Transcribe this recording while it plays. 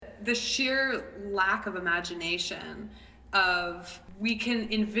the sheer lack of imagination of we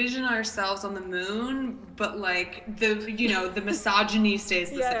can envision ourselves on the moon, but like the misogyny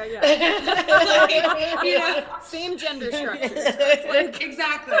stays the same. Same gender structures.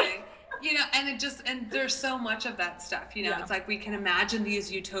 Exactly. And there's so much of that stuff, it's like we can imagine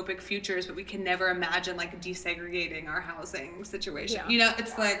these utopic futures, but we can never imagine like desegregating our housing situation.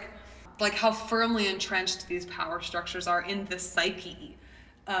 It's like how firmly entrenched these power structures are in the psyche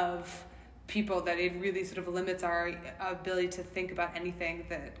of people that it really sort of limits our ability to think about anything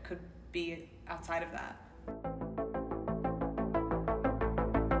that could be outside of that.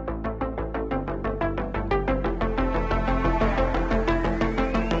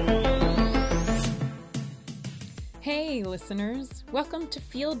 Hey listeners, welcome to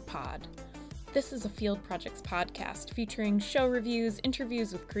Field Pod. This is a Field Projects podcast featuring show reviews,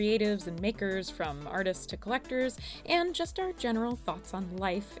 interviews with creatives and makers from artists to collectors, and just our general thoughts on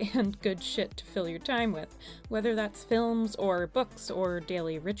life and good shit to fill your time with, whether that's films or books or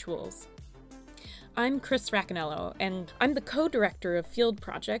daily rituals. I'm Chris Racanello, and I'm the co-director of Field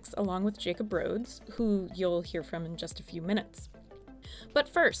Projects along with Jacob Rhodes, who you'll hear from in just a few minutes. But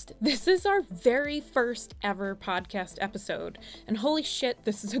first, this is our very first ever podcast episode, and holy shit,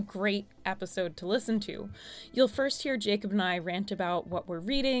 this is a great episode to listen to. You'll first hear Jacob and I rant about what we're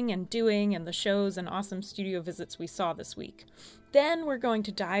reading and doing and the shows and awesome studio visits we saw this week. Then we're going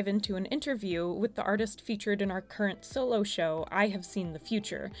to dive into an interview with the artist featured in our current solo show, I Have Seen the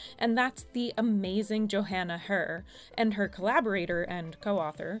Future, and that's the amazing Johanna Herr, and her collaborator and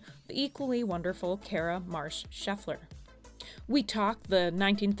co-author, the equally wonderful Kara Marsh Scheffler. We talk the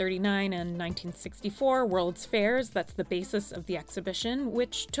 1939 and 1964 World's Fairs, that's the basis of the exhibition,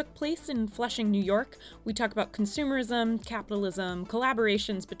 which took place in Flushing, New York. We talk about consumerism, capitalism,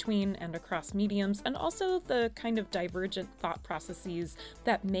 collaborations between and across mediums, and also the kind of divergent thought processes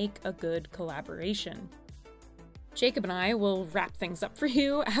that make a good collaboration. Jacob and I will wrap things up for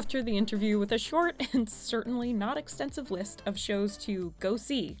you after the interview with a short and certainly not extensive list of shows to go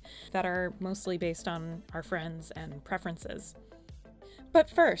see that are mostly based on our friends and preferences. But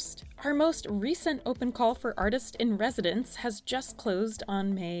first, our most recent open call for artist in residence has just closed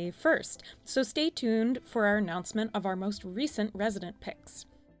on May 1st, so stay tuned for our announcement of our most recent resident picks.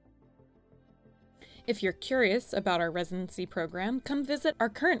 If you're curious about our residency program, come visit our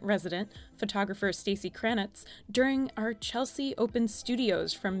current resident, photographer Stacey Kranitz, during our Chelsea Open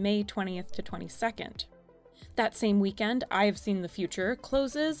Studios from May 20th to 22nd. That same weekend, I Have Seen the Future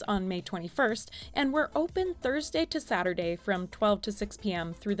closes on May 21st, and we're open Thursday to Saturday from 12 to 6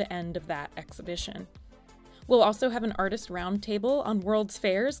 p.m. through the end of that exhibition. We'll also have an artist roundtable on World's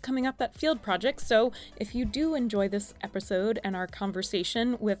Fairs coming up at Field Projects, so if you do enjoy this episode and our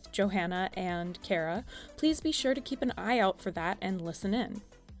conversation with Johanna and Kara, please be sure to keep an eye out for that and listen in.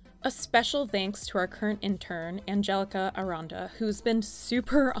 A special thanks to our current intern, Angelica Aranda, who's been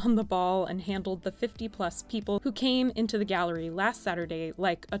super on the ball and handled the 50-plus people who came into the gallery last Saturday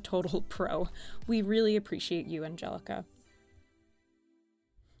like a total pro. We really appreciate you, Angelica.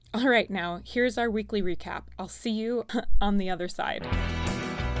 All right, now, here's our weekly recap. I'll see you on the other side.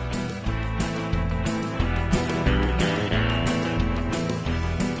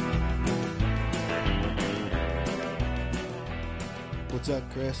 What's up,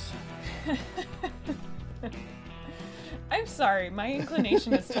 Chris? I'm sorry, my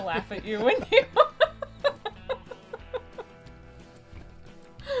inclination is to laugh at you when you...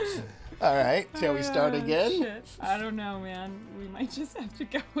 All right, shall we start again? Shit. I don't know, man. We might just have to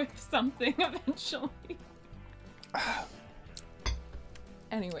go with something eventually.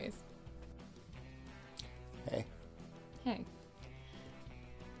 Anyways. Hey. Hey.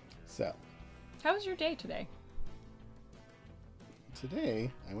 So. How was your day today?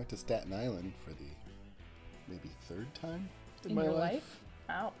 Today, I went to Staten Island for the maybe third time in my your life.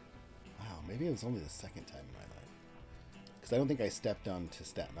 Wow. Wow, maybe it was only the second time in my life. Because I don't think I stepped onto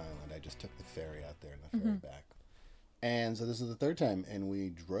Staten Island. I just took the ferry out there and the ferry back. And so this is the third time, and we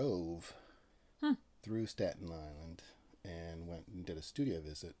drove through Staten Island and went and did a studio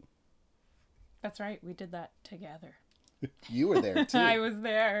visit. That's right, we did that together. You were there, too. I was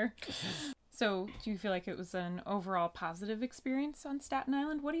there. So, do you feel like it was an overall positive experience on Staten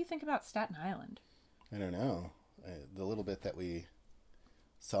Island? What do you think about Staten Island? I don't know. The little bit that we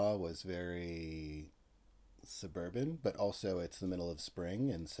saw was very suburban, but also it's the middle of spring,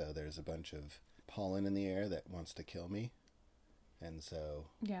 and so there's a bunch of pollen in the air that wants to kill me. And so...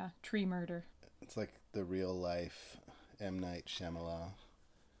 yeah, tree murder. It's like the real life M. Night Shyamalan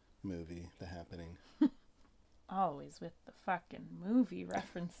movie, The Happening. Always with the fucking movie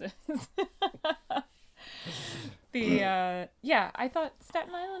references. I thought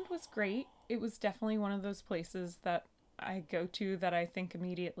Staten Island was great. It was definitely one of those places that I go to that I think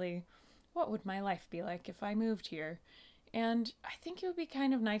immediately, what would my life be like if I moved here? And I think it would be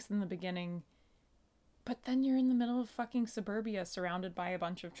kind of nice in the beginning, but then you're in the middle of fucking suburbia surrounded by a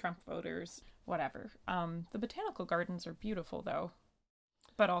bunch of Trump voters. Whatever. The botanical gardens are beautiful, though,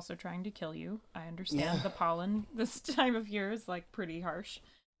 but also trying to kill you. I understand the pollen this time of year is, like, pretty harsh.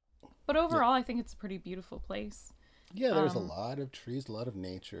 But overall, I think it's a pretty beautiful place. Yeah, there's a lot of trees, a lot of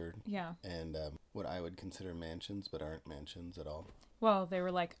nature. Yeah. And what I would consider mansions, but aren't mansions at all. Well, they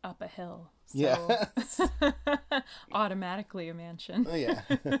were, like, up a hill. So Yeah. automatically a mansion. Oh, yeah.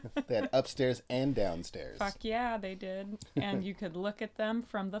 They had upstairs and downstairs. Fuck yeah, they did. And you could look at them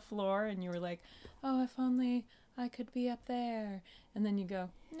from the floor and you were like, oh, if only I could be up there. And then you go,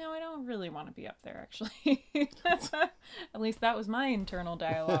 no, I don't really want to be up there, actually. At least that was my internal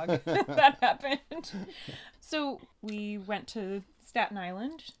dialogue that happened. So we went to Staten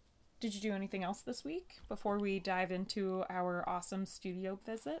Island. Did you do anything else this week before we dive into our awesome studio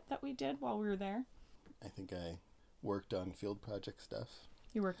visit that we did while we were there? I think I worked on field project stuff.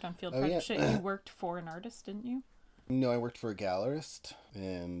 You worked on field project shit. You worked for an artist, didn't you? No, I worked for a gallerist,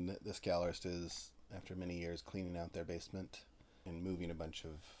 and this gallerist is, after many years, cleaning out their basement and moving a bunch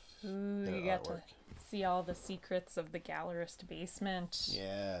of their you got artwork. to see all the secrets of the gallerist basement.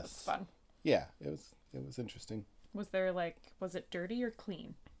 Yes. That's fun. Yeah, it was interesting. Was it dirty or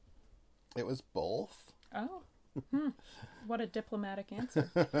clean? It was both. Oh. What a diplomatic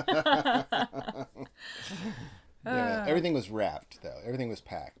answer. Yeah, everything was wrapped, though. Everything was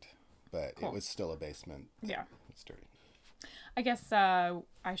packed, but Cool. It was still a basement. Yeah. It's dirty. I guess I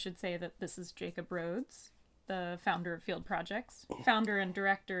should say that this is Jacob Rhodes, the founder of Field Projects. Founder and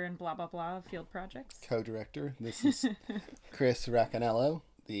director and blah, blah, blah of Field Projects. Co-director. This is Chris Raccanello,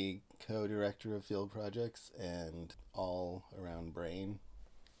 the co-director of Field Projects and all-around brain,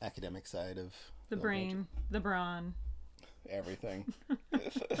 academic side of The Field brain, Project. the brawn. Everything.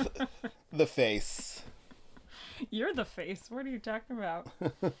 The face. You're the face. What are you talking about?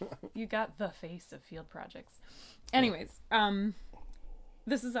 You got the face of Field Projects. Anyways,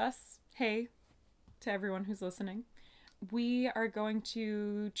 this is us. Hey, to everyone who's listening. We are going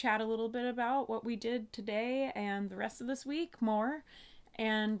to chat a little bit about what we did today and the rest of this week more.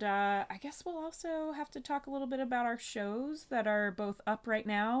 And I guess we'll also have to talk a little bit about our shows that are both up right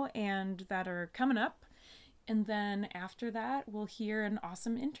now and that are coming up. And then after that, we'll hear an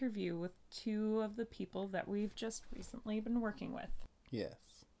awesome interview with two of the people that we've just recently been working with.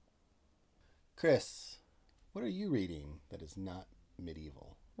 Yes. Chris, what are you reading that is not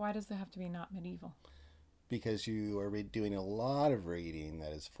medieval? Why does it have to be not medieval? Because you are doing a lot of reading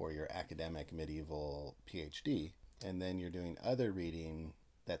that is for your academic medieval PhD, and then you're doing other reading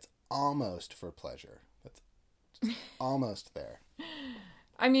that's almost for pleasure. That's just almost there.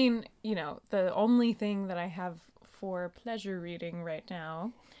 I mean, you know, the only thing that I have for pleasure reading right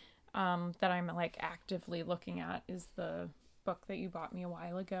now that I'm like actively looking at is the book that you bought me a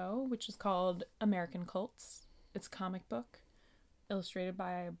while ago, which is called American Cults. It's a comic book illustrated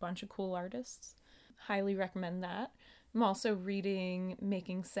by a bunch of cool artists. Highly recommend that. I'm also reading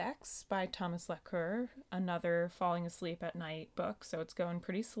Making Sex by Thomas Lecoeur, another falling asleep at night book, so it's going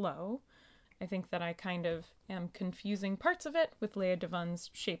pretty slow. I think that I kind of am confusing parts of it with Leah Devon's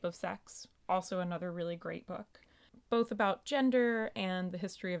Shape of Sex, also another really great book. Both about gender and the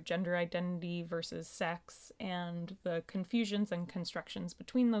history of gender identity versus sex and the confusions and constructions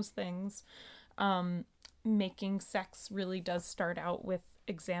between those things. Making Sex really does start out with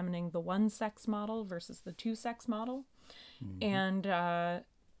examining the one-sex model versus the two-sex model. Mm-hmm. And I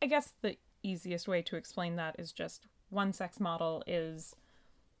guess the easiest way to explain that is just one-sex model is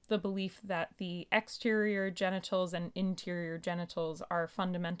the belief that the exterior genitals and interior genitals are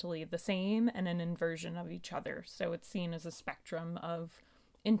fundamentally the same and an inversion of each other. So it's seen as a spectrum of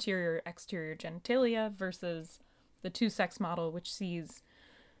interior-exterior genitalia versus the two-sex model, which sees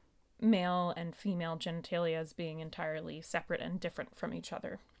male and female genitalia as being entirely separate and different from each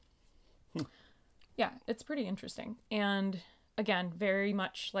other. Yeah, it's pretty interesting. And again, very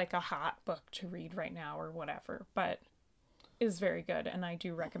much like a hot book to read right now or whatever, but is very good, and I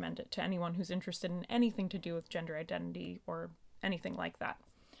do recommend it to anyone who's interested in anything to do with gender identity or anything like that.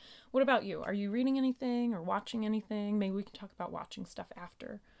 What about you? Are you reading anything or watching anything? Maybe we can talk about watching stuff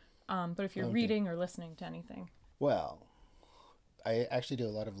after. But if you're reading or listening to anything. Well, I actually do a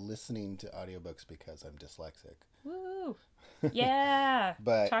lot of listening to audiobooks because I'm dyslexic. Woo! Yeah!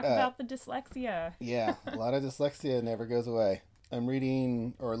 But talk about the dyslexia. Yeah, a lot of dyslexia never goes away. I'm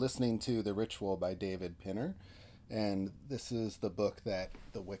reading or listening to The Ritual by David Pinner. And this is the book that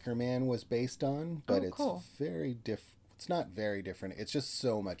The Wicker Man was based on, but cool. It's very different. It's not very different. It's just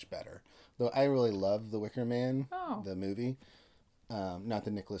so much better. Though I really love The Wicker Man, the movie. Not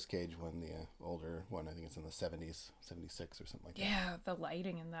the Nicolas Cage one, the older one. I think it's in the 70s, 76 or something like that. Yeah, the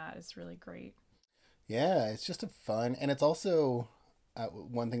lighting in that is really great. Yeah, it's just a fun. And it's also,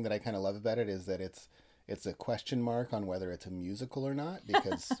 one thing that I kind of love about it is that it's a question mark on whether it's a musical or not,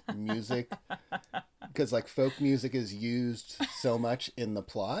 because because like folk music is used so much in the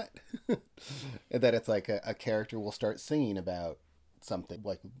plot that it's like a character will start singing about something.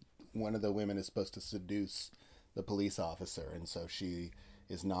 Like one of the women is supposed to seduce the police officer, and so she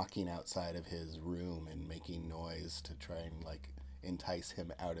is knocking outside of his room and making noise to try and like entice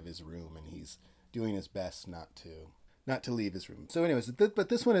him out of his room, and he's doing his best not to leave his room. So anyways, but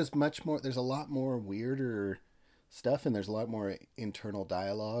this one is much more, there's a lot more weirder stuff, and there's a lot more internal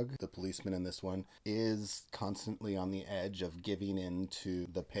dialogue. The policeman in this one is constantly on the edge of giving in to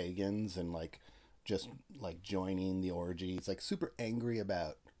the pagans and like just like joining the orgy. He's like super angry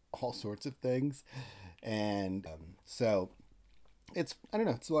about all sorts of things. And so it's, I don't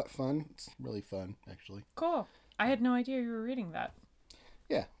know, it's a lot of fun. It's really fun, actually. Cool. I had no idea you were reading that.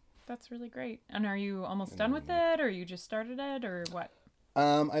 Yeah. That's really great. And are you almost done with it, or you just started it, or what?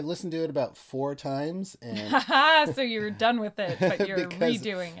 I've listened to it about 4 times, and so you're done with it, but you're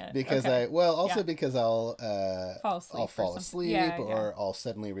redoing it. Because okay. Because I'll fall asleep, Yeah. I'll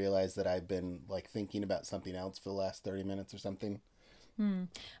suddenly realize that I've been like thinking about something else for the last 30 minutes or something.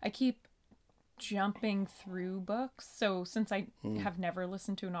 I keep jumping through books. So since I have never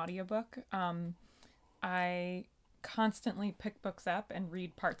listened to an audiobook, I constantly pick books up and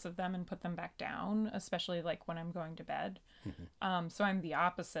read parts of them and put them back down, especially like when I'm going to bed. So I'm the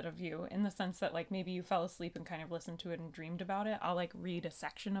opposite of you in the sense that like maybe you fell asleep and kind of listened to it and dreamed about it. I'll like read a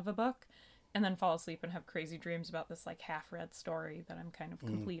section of a book and then fall asleep and have crazy dreams about this like half-read story that I'm kind of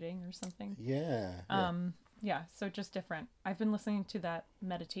completing or something. Yeah, so just different. I've been listening to that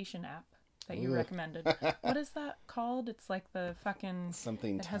meditation app that you recommended. What is that called? It's like the fucking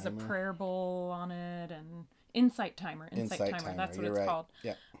something that has a timer. prayer bowl on it, and Insight Timer. Insight Timer. That's what it's called.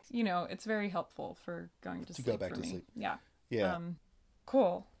 Yeah. You know, it's very helpful for going to sleep. Go back for to me. sleep. Yeah. Yeah.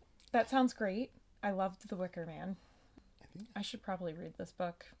 Cool. That sounds great. I loved The Wicker Man. I should probably read this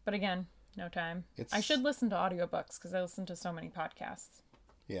book, but again, no time. I should listen to audiobooks because I listen to so many podcasts.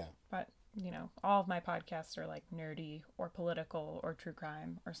 Yeah. But you know, all of my podcasts are like nerdy or political or true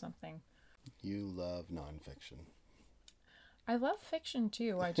crime or something. You love nonfiction. I love fiction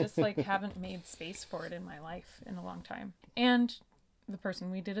too. I just like haven't made space for it in my life in a long time. And the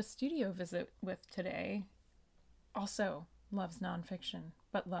person we did a studio visit with today also loves nonfiction,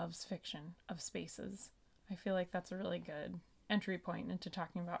 but loves fiction of spaces. I feel like that's a really good entry point into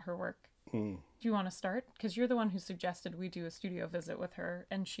talking about her work. Do you want to start? Because you're the one who suggested we do a studio visit with her,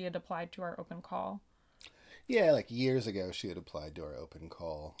 and she had applied to our open call. Yeah, like years ago, she had applied to our open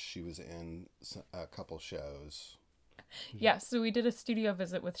call. She was in a couple shows. Yeah, so we did a studio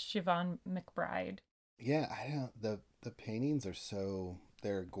visit with Siobhan McBride. Yeah, the paintings are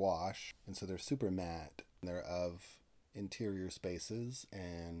they're gouache, and so they're super matte. They're of interior spaces,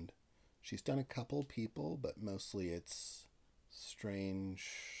 and she's done a couple people, but mostly it's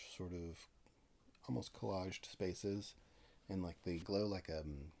strange, sort of almost collaged spaces, and like they glow like a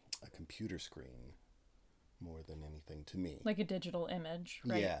computer screen more than anything to me. Like a digital image,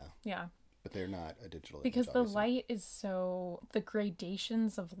 right? Yeah. But they're not a digital image, because the obviously. light is the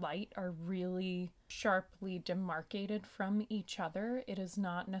gradations of light are really sharply demarcated from each other. It is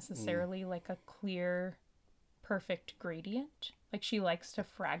not necessarily like a clear, perfect gradient. Like she likes to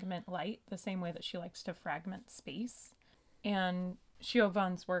fragment light the same way that she likes to fragment space. And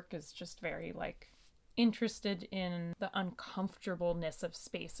Siobhan's work is just very like interested in the uncomfortableness of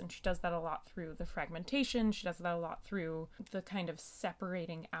space, and she does that a lot through the fragmentation. She does that a lot through the kind of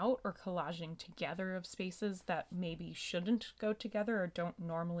separating out or collaging together of spaces that maybe shouldn't go together or don't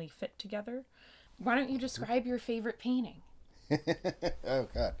normally fit together. Why don't you describe your favorite painting? Oh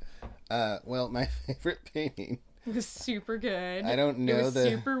god. Well, my favorite painting, it was super good. I don't know, it was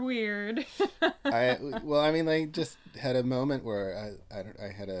super weird. I just had a moment where I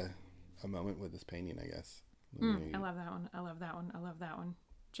had a moment with this painting, I guess. I love that one. I love that one.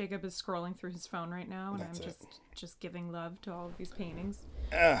 Jacob is scrolling through his phone right now, and I'm just giving love to all of these paintings.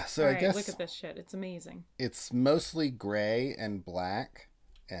 So all I right, guess look at this shit. It's amazing. It's mostly gray and black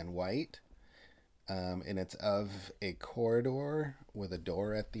and white, and it's of a corridor with a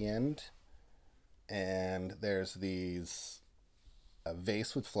door at the end, and there's a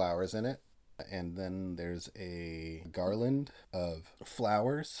vase with flowers in it, and then there's a garland of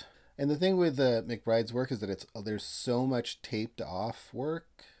flowers And the thing with McBride's work is that there's so much taped off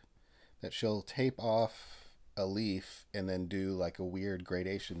work that she'll tape off a leaf and then do like a weird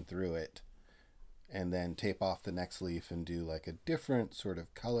gradation through it, and then tape off the next leaf and do like a different sort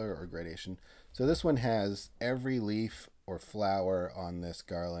of color or gradation. So this one has every leaf or flower on this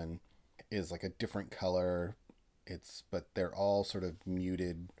garland is like a different color. But they're all sort of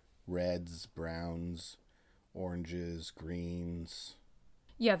muted reds, browns, oranges, greens.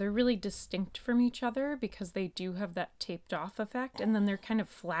 Yeah, they're really distinct from each other because they do have that taped off effect, and then they're kind of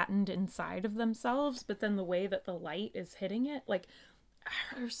flattened inside of themselves, but then the way that the light is hitting it, like,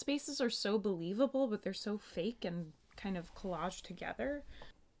 her spaces are so believable, but they're so fake and kind of collaged together.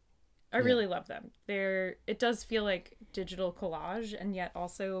 I really love them. It does feel like digital collage, and yet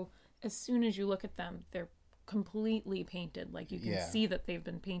also, as soon as you look at them, they're completely painted. Like, you can see that they've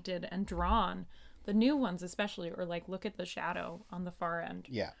been painted and drawn. The new ones especially, or like, look at the shadow on the far end.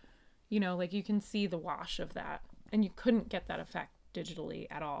 Yeah. You know, like, you can see the wash of that. And you couldn't get that effect digitally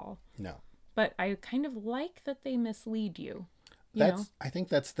at all. No. But I kind of like that they mislead you. I think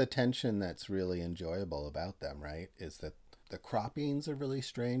that's the tension that's really enjoyable about them, right? Is that the croppings are really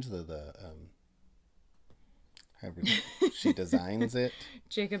strange. However she designs it.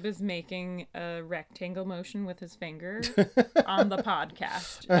 Jacob is making a rectangle motion with his finger on the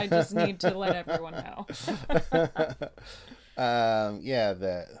podcast. I just need to let everyone know. God,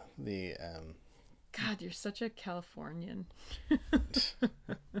 you're such a Californian.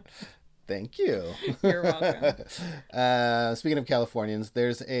 Thank you. You're welcome. Speaking of Californians,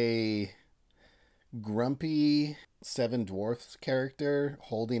 there's a grumpy Seven Dwarfs character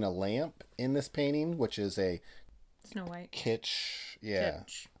holding a lamp in this painting, which is a Snow White kitsch. Yeah.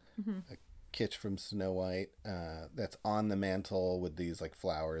 Kitsch. Mm-hmm. A kitsch from Snow White that's on the mantle with these like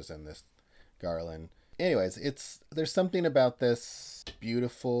flowers and this garland. Anyways, there's something about this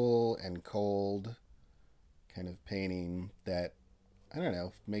beautiful and cold kind of painting that, I don't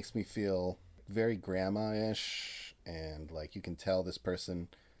know, makes me feel very grandma-ish, and like you can tell this person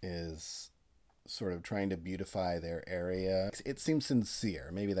is sort of trying to beautify their area. It seems sincere.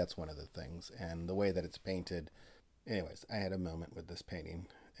 Maybe that's one of the things. And the way that it's painted. Anyways, I had a moment with this painting,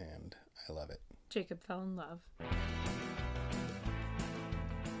 and I love it. Jacob fell in love.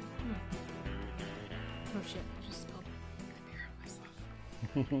 Oh shit, I just spilled the beer on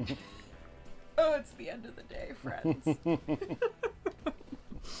myself. Oh, it's the end of the day, friends.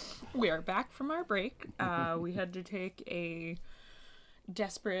 We are back from our break. We had to take a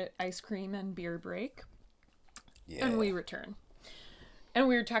desperate ice cream and beer break. Yeah. And we return. And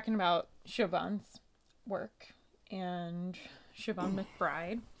we were talking about Siobhan's work and Siobhan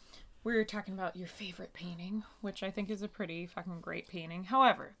McBride. We were talking about your favorite painting, which I think is a pretty fucking great painting.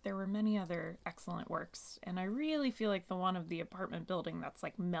 However, there were many other excellent works, and I really feel like the one of the apartment building that's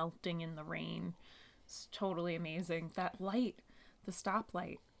like melting in the rain is totally amazing. That light, the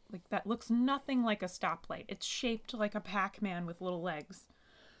stoplight, like that looks nothing like a stoplight. It's shaped like a Pac-Man with little legs.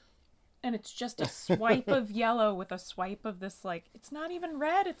 And it's just a swipe of yellow with a swipe of this, like, it's not even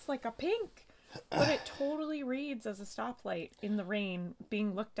red, it's like a pink. But it totally reads as a stoplight in the rain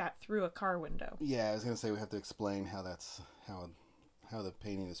being looked at through a car window. Yeah, I was going to say we have to explain how the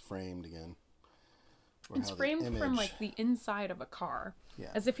painting is framed again. It's framed from like the inside of a car. Yeah.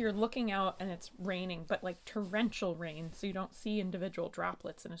 As if you're looking out and it's raining, but like torrential rain, so you don't see individual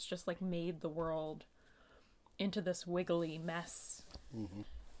droplets, and it's just like made the world into this wiggly mess. Mm-hmm.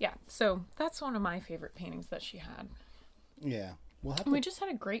 Yeah, so that's one of my favorite paintings that she had. Yeah. We just had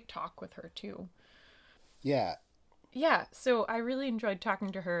a great talk with her, too. Yeah. Yeah, so I really enjoyed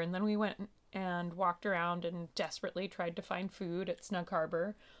talking to her, and then we went and walked around and desperately tried to find food at Snug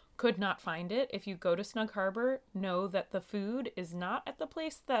Harbor. Could not find it. If you go to Snug Harbor, know that the food is not at the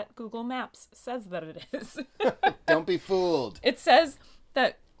place that Google Maps says that it is. Don't be fooled. It says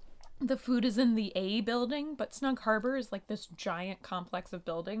that the food is in the A building, but Snug Harbor is like this giant complex of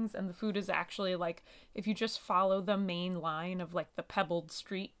buildings, and the food is actually like, if you just follow the main line of like the pebbled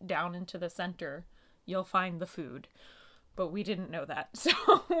street down into the center, you'll find the food. But we didn't know that. So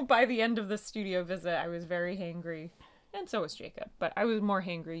by the end of the studio visit, I was very hangry, and so was Jacob. But I was more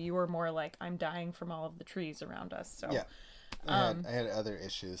hangry. You were more like, I'm dying from all of the trees around us. So yeah. I had other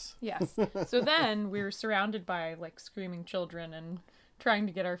issues. Yes. So then we were surrounded by like screaming children and trying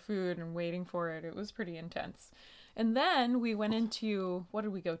to get our food and waiting for it. It was pretty intense. And then we went into, what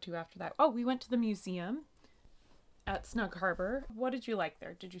did we go to after that? Oh, we went to the museum at Snug Harbor. What did you like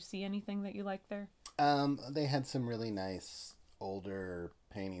there? Did you see anything that you liked there? They had some really nice older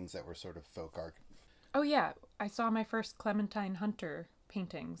paintings that were sort of folk art. Oh yeah, I saw my first Clementine Hunter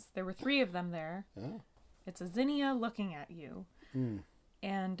paintings. There were 3 of them there. Oh. It's a zinnia looking at you. Mm.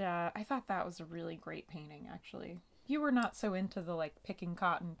 And I thought that was a really great painting, actually. You were not so into the like picking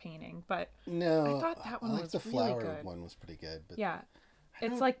cotton painting, but No, I thought that one was the really flower good. one was pretty good. But Yeah,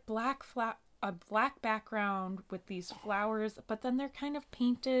 it's like a black background with these flowers, but then they're kind of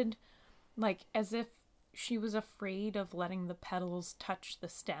painted like as if she was afraid of letting the petals touch the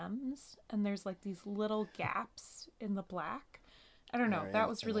stems, and there's like these little gaps in the black. I don't know. That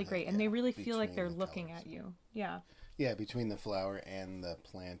was really great, and they really feel like they're looking at you. Yeah. Yeah, between the flower and the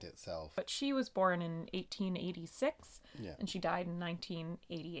plant itself. But she was born in 1886, Yeah. and she died in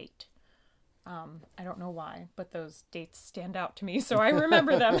 1988. I don't know why, but those dates stand out to me, so I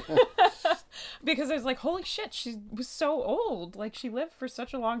remember them. Because I was like, holy shit, she was so old. Like, she lived for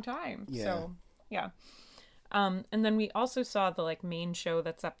such a long time. Yeah. So, yeah. And then we also saw the, like, main show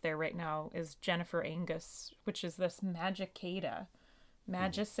that's up there right now is Jennifer Angus, which is this Magicada.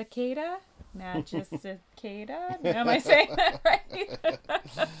 Magicicada? Magicicada? Am I saying that right?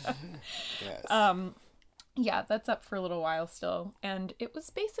 Yes. Yeah, that's up for a little while still. And it was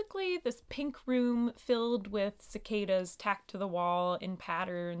basically this pink room filled with cicadas tacked to the wall in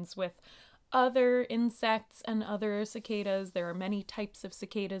patterns with other insects and other cicadas. There are many types of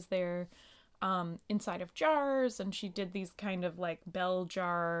cicadas there inside of jars. And she did these kind of like bell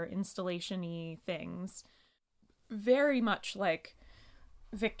jar installation-y things. Very much like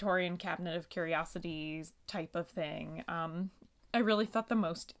Victorian Cabinet of Curiosities type of thing. I really thought the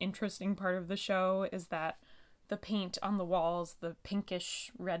most interesting part of the show is that the paint on the walls, the pinkish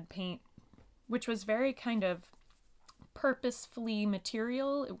red paint, which was very kind of purposefully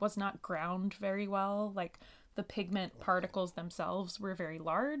material. It was not ground very well. Like the pigment particles themselves were very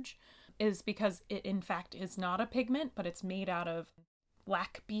large, is because it in fact is not a pigment, but it's made out of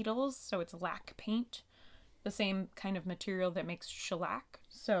lac beetles. So it's lac paint, the same kind of material that makes shellac.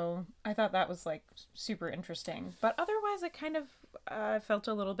 So I thought that was like super interesting. But otherwise, I kind of felt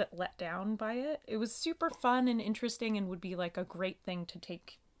a little bit let down by it. It was super fun and interesting and would be like a great thing to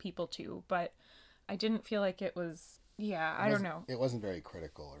take people to. But I didn't feel like it was, I don't know. It wasn't very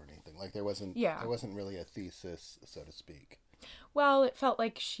critical or anything. Like there wasn't really a thesis, so to speak. Well, it felt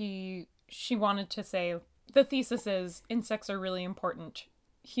like she wanted to say the thesis is insects are really important.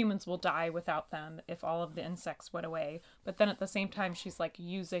 Humans will die without them if all of the insects went away. But then at the same time, she's like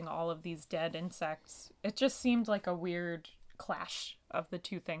using all of these dead insects. It just seemed like a weird clash of the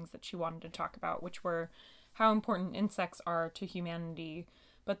two things that she wanted to talk about, which were how important insects are to humanity.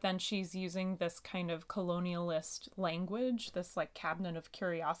 But then she's using this kind of colonialist language, this like cabinet of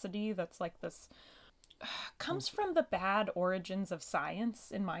curiosity that's like this comes from the bad origins of science,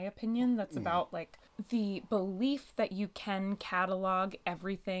 in my opinion. That's about like the belief that you can catalog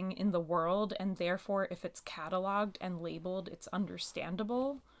everything in the world, and therefore if it's cataloged and labeled, it's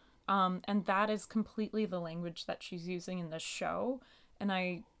understandable. And that is completely the language that she's using in this show. And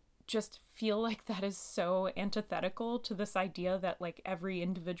I just feel like that is so antithetical to this idea that like every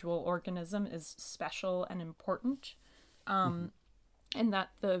individual organism is special and important. And that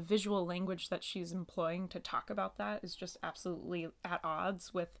the visual language that she's employing to talk about that is just absolutely at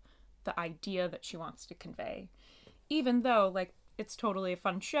odds with the idea that she wants to convey. Even though, like, it's totally a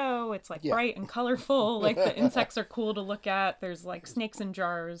fun show. It's, like, bright and colorful. Like, the insects are cool to look at. There's, like, snakes in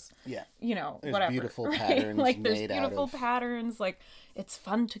jars. Yeah. You know, there's whatever. Beautiful right? patterns like, there's made beautiful out of... patterns. Like, it's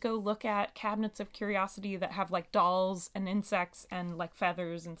fun to go look at cabinets of curiosity that have, like, dolls and insects and, like,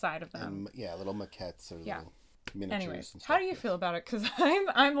 feathers inside of them. And, little maquettes or little... miniatures. Anyway, and stuff. how do you feel about it? Because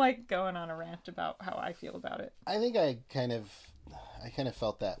I'm like going on a rant about how I feel about it. I think I kind of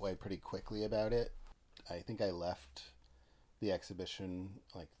felt that way pretty quickly about it. I think I left the exhibition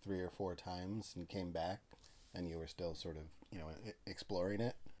like 3 or 4 times and came back, and you were still sort of exploring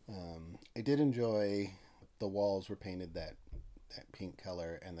it. I did enjoy the walls were painted that pink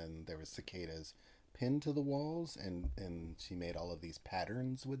color, and then there was cicadas pinned to the walls, and she made all of these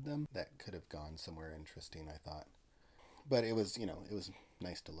patterns with them that could have gone somewhere interesting, I thought. But it was, it was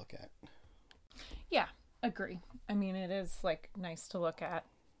nice to look at. Yeah, agree. I mean, it is like nice to look at,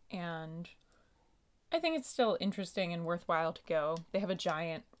 and I think it's still interesting and worthwhile to go. They have a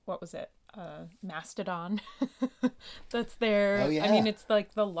giant, what was it? Mastodon that's there. Oh, yeah. I mean, it's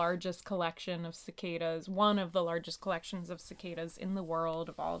like the largest collection of cicadas, one of the largest collections of cicadas in the world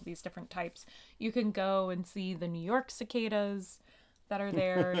of all of these different types. You can go and see the New York cicadas that are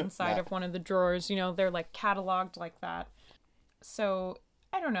there inside of one of the drawers. They're like cataloged like that. So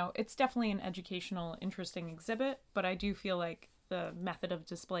I don't know. It's definitely an educational, interesting exhibit, but I do feel like the method of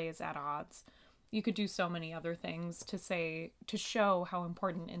display is at odds. You could do so many other things to show how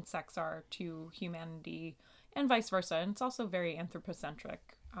important insects are to humanity and vice versa. And it's also very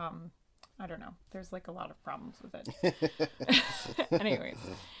anthropocentric. I don't know. There's like a lot of problems with it. Anyways,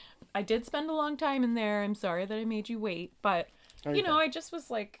 I did spend a long time in there. I'm sorry that I made you wait, but you know, I just was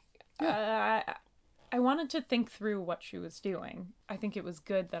like, I wanted to think through what she was doing. I think it was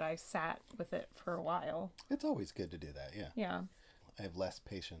good that I sat with it for a while. It's always good to do that, yeah. Yeah. I have less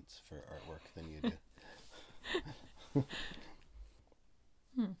patience for artwork than you do.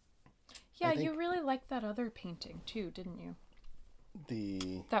 Yeah, you really liked that other painting too, didn't you?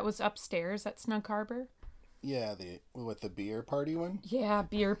 That was upstairs at Snug Harbor? Yeah, with the beer party one? Yeah,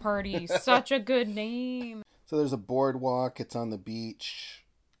 beer party. Such a good name. So there's a boardwalk, it's on the beach,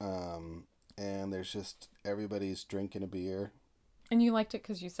 and there's just everybody's drinking a beer. And you liked it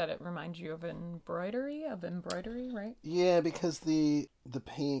because you said it reminds you of embroidery, right? Yeah, because the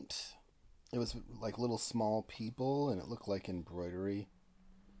paint, it was like little small people, and it looked like embroidery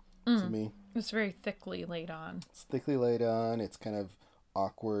to me. It's very thickly laid on. It's thickly laid on. It's kind of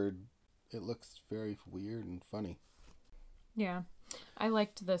awkward. It looks very weird and funny. Yeah. I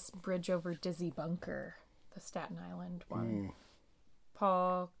liked this Bridge over Dizzy Bunker, the Staten Island one.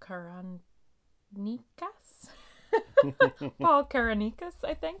 Paul Karanikas? Paul Karanikas,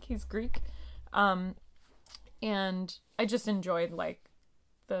 I think. He's Greek. And I just enjoyed like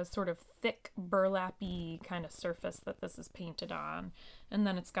the sort of thick burlappy kind of surface that this is painted on. And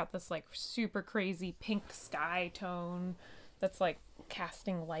then it's got this like super crazy pink sky tone that's like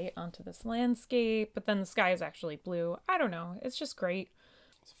casting light onto this landscape, but then the sky is actually blue. I don't know. It's just great.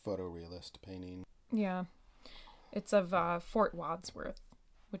 It's a photorealist painting. Yeah. It's of Fort Wadsworth,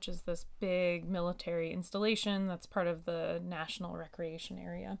 which is this big military installation that's part of the National Recreation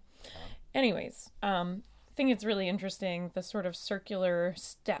Area. Anyways, I think it's really interesting, the sort of circular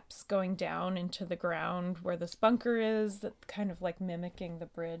steps going down into the ground where this bunker is, that kind of like mimicking the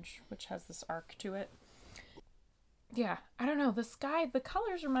bridge, which has this arc to it. Yeah, I don't know. The sky, the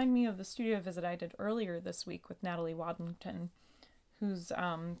colors remind me of the studio visit I did earlier this week with Natalie Waddington, who's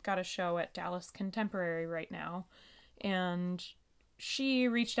got a show at Dallas Contemporary right now. And she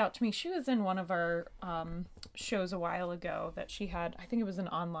reached out to me. She was in one of our shows a while ago that she had. I think it was an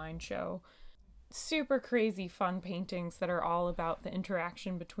online show. Super crazy fun paintings that are all about the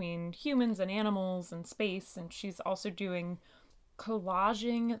interaction between humans and animals and space. And she's also doing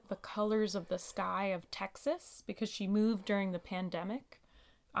collaging the colors of the sky of Texas because she moved during the pandemic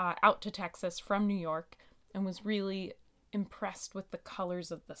out to Texas from New York and was really impressed with the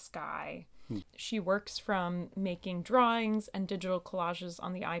colors of the sky. She works from making drawings and digital collages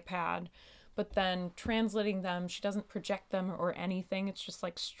on the iPad, but then translating them. She doesn't project them or anything. It's just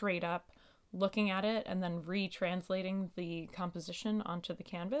like straight up looking at it and then retranslating the composition onto the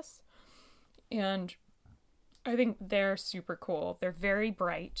canvas. And I think they're super cool. They're very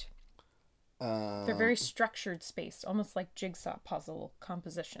bright. They're very structured space, almost like jigsaw puzzle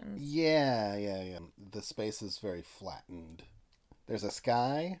compositions. Yeah. The space is very flattened. There's a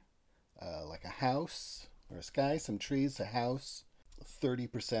sky, like a house, or a sky, some trees, a house,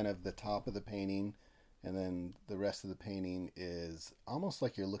 30% of the top of the painting, and then the rest of the painting is almost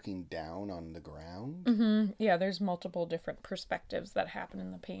like you're looking down on the ground. Mm-hmm. Yeah, there's multiple different perspectives that happen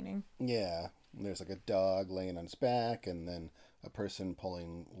in the painting. Yeah. There's like a dog laying on its back, and then a person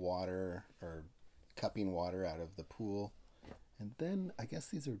pulling water or cupping water out of the pool. And then I guess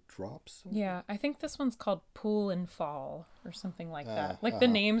these are drops. Yeah, I think this one's called Pool and Fall or something like that. Like the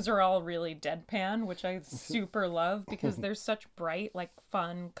names are all really deadpan, which I super love because they're such bright, like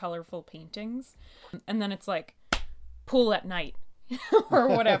fun, colorful paintings. And then it's like pool at night or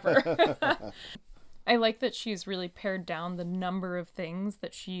whatever. I like that she's really pared down the number of things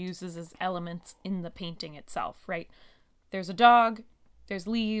that she uses as elements in the painting itself, right? There's a dog, there's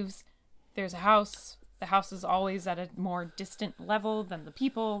leaves, there's a house. The house is always at a more distant level than the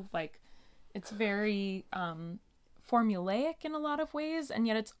people. Like, it's very formulaic in a lot of ways, and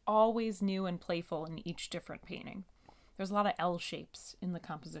yet it's always new and playful in each different painting. There's a lot of L shapes in the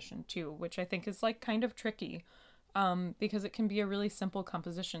composition, too, which I think is, like, kind of tricky. Because it can be a really simple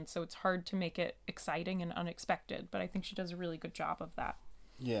composition, so it's hard to make it exciting and unexpected, but I think she does a really good job of that.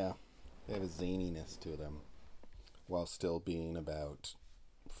 Yeah, they have a zaniness to them, while still being about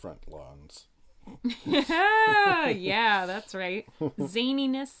front lawns. Yeah, that's right.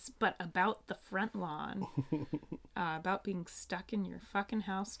 Zaniness, but about the front lawn. About being stuck in your fucking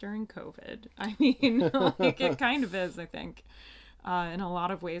house during COVID. I mean, like, it kind of is, I think. In a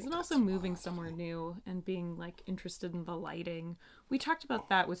lot of ways, and also moving somewhere new and being like interested in the lighting. We talked about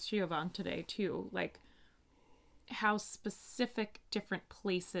that with Siobhan today too, like how specific different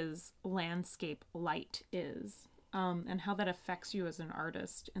places landscape light is, and how that affects you as an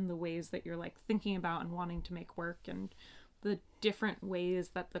artist in the ways that you're like thinking about and wanting to make work. And the different ways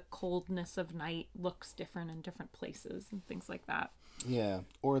that the coldness of night looks different in different places and things like that. Yeah,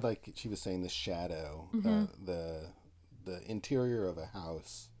 or like she was saying, the shadow, the interior of a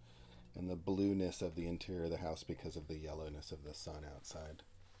house and the blueness of the interior of the house because of the yellowness of the sun outside.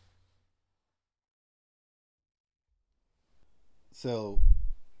 So,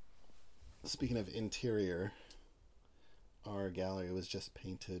 speaking of interior, our gallery was just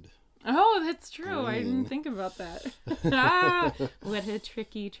painted. Oh, that's true. Green. I didn't think about that. What a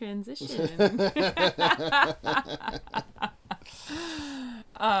tricky transition.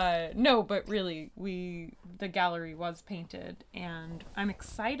 No, but really, the gallery was painted, and I'm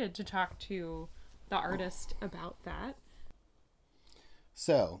excited to talk to the artist about that.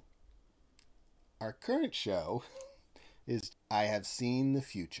 So, our current show is I Have Seen the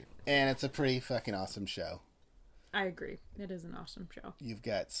Future, and it's a pretty fucking awesome show. I agree. It is an awesome show. You've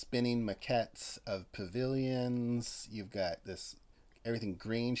got spinning maquettes of pavilions. You've got this everything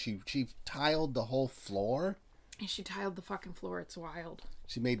green. She tiled the whole floor. And she tiled the fucking floor. It's wild.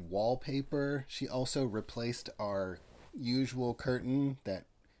 She made wallpaper. She also replaced our usual curtain that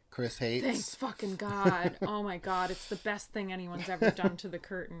Chris hates. Thank fucking God. Oh my God. It's the best thing anyone's ever done to the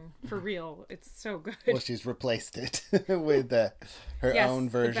curtain. For real. It's so good. Well, she's replaced it with her own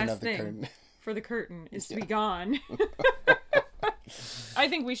version of the curtain. For the curtain is to be gone. I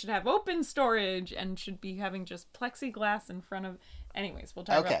think we should have open storage and should be having just plexiglass in front of... Anyways, we'll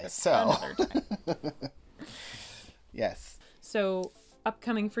talk about this another time. Yes. So,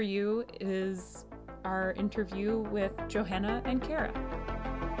 upcoming for you is our interview with Johanna and Kara.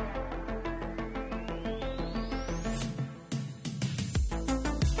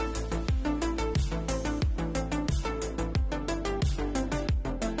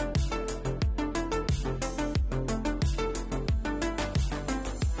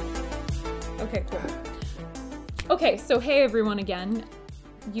 Okay, cool. Okay, so hey everyone again.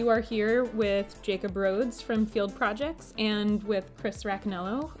 You are here with Jacob Rhodes from Field Projects and with Chris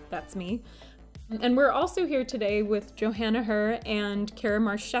Racanello, that's me. And we're also here today with Johanna Herr and Kara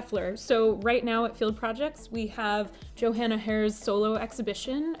Marsh-Scheffler. So right now at Field Projects, we have Johanna Herr's solo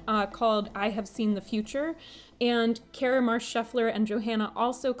exhibition called I Have Seen the Future. And Kara Marsh-Scheffler and Johanna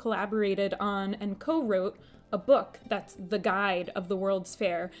also collaborated on and co-wrote a book that's the guide of the World's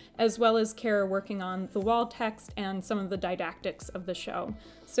Fair, as well as Kara working on the wall text and some of the didactics of the show.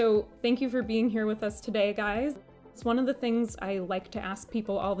 So thank you for being here with us today, guys. It's one of the things I like to ask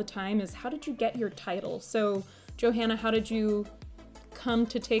people all the time is, how did you get your title? So Johanna, how did you come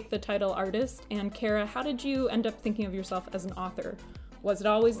to take the title artist? And Kara, how did you end up thinking of yourself as an author? Was it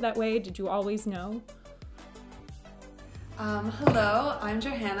always that way? Did you always know? Hello, I'm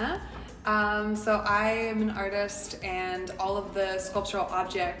Johanna. So I am an artist, and all of the sculptural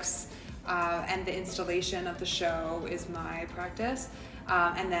objects and the installation of the show is my practice.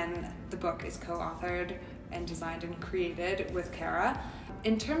 And then the book is co-authored and designed and created with Kara.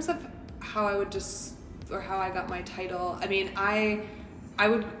 In terms of how I would how I got my title, I mean, I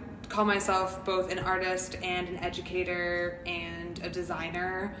would call myself both an artist and an educator and a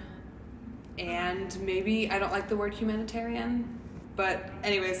designer, and maybe I don't like the word humanitarian, but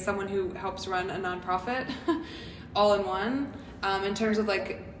anyways, someone who helps run a nonprofit, all in one. In terms of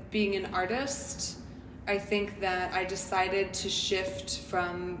like being an artist, I think that I decided to shift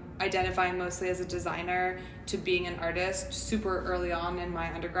from identifying mostly as a designer to being an artist super early on in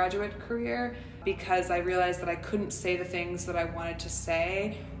my undergraduate career, because I realized that I couldn't say the things that I wanted to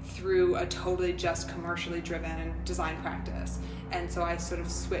say through a totally just commercially driven design practice. And so I sort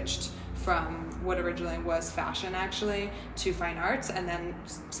of switched from what originally was fashion actually to fine arts, and then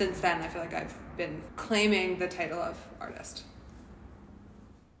since then I feel like I've been claiming the title of artist.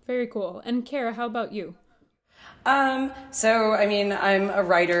 Very cool. And Kara, how about you? So, I mean, I'm a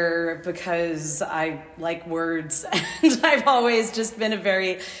writer because I like words, and I've always just been a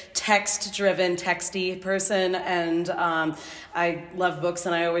very text-driven, texty person, and I love books,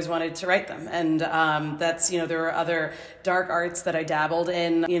 and I always wanted to write them. And that's, there are other dark arts that I dabbled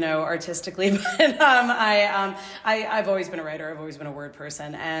in, artistically, but I've always been a writer. I've always been a word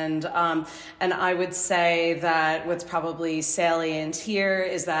person, and I would say that what's probably salient here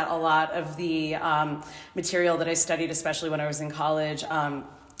is that a lot of the material that I studied, especially when I was in college,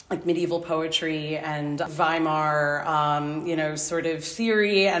 like medieval poetry and Weimar, sort of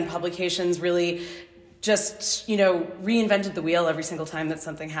theory and publications really just, reinvented the wheel every single time that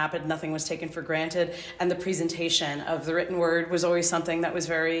something happened. Nothing was taken for granted. And the presentation of the written word was always something that was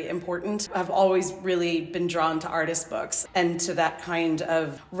very important. I've always really been drawn to artist books and to that kind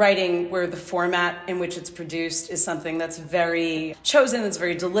of writing where the format in which it's produced is something that's very chosen, that's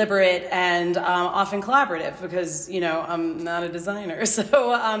very deliberate, and often collaborative because, I'm not a designer.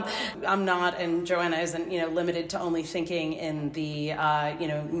 So I'm not, and Joanna isn't, limited to only thinking in the,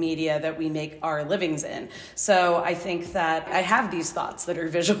 media that we make our livings in. So I think that I have these thoughts that are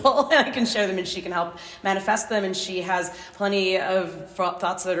visual and I can share them and she can help manifest them. And she has plenty of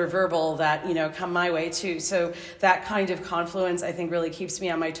thoughts that are verbal that, come my way too. So that kind of confluence, I think, really keeps me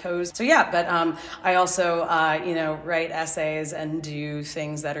on my toes. So yeah, but I also, write essays and do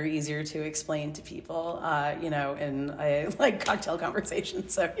things that are easier to explain to people, in a cocktail conversation.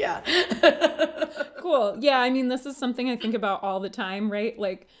 So yeah. Cool. Yeah. I mean, this is something I think about all the time, right?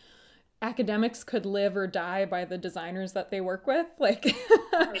 Like, academics could live or die by the designers that they work with. Like,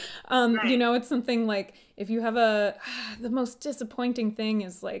 it's something like if you have the most disappointing thing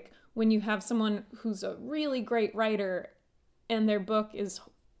is like when you have someone who's a really great writer and their book is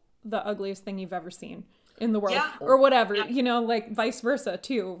the ugliest thing you've ever seen in the world or whatever, like vice versa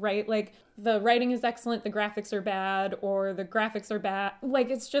too, right? Like the writing is excellent, the graphics are bad, or the graphics are bad. Like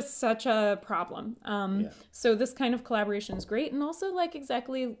it's just such a problem. So this kind of collaboration is great. And also like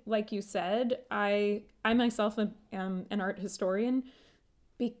exactly like you said, I myself am an art historian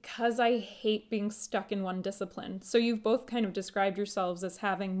because I hate being stuck in one discipline. So you've both kind of described yourselves as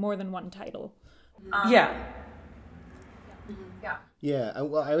having more than one title. Yeah.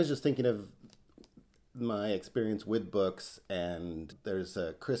 Well, I was just thinking of my experience with books, and there's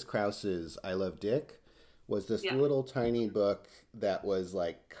Chris Krause's I Love Dick was this little tiny book that was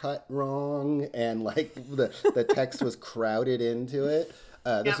like cut wrong and like the text was crowded into it.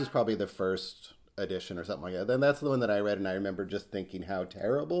 This was probably the first edition or something like that. Then that's the one that I read, and I remember just thinking how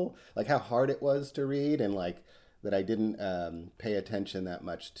terrible, like how hard it was to read, and like that I didn't pay attention that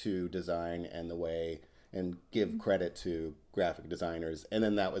much to design and the way and give credit to graphic designers. And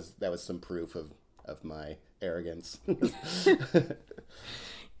then that was some proof of my arrogance.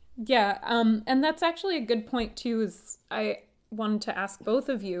 Yeah, and that's actually a good point too, is I wanted to ask both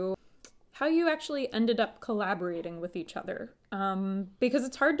of you how you actually ended up collaborating with each other. Because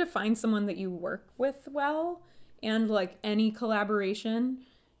it's hard to find someone that you work with well, and like any collaboration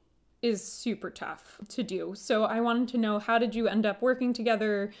is super tough to do. So I wanted to know, how did you end up working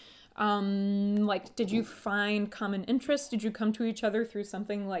together? Did you find common interests? Did you come to each other through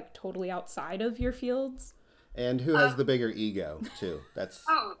something like totally outside of your fields? And who has the bigger ego too? That's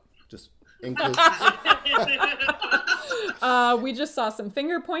just inclusive. We just saw some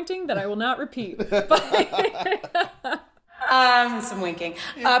finger pointing that I will not repeat. Some winking.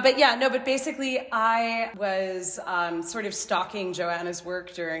 But basically I was sort of stalking Joanna's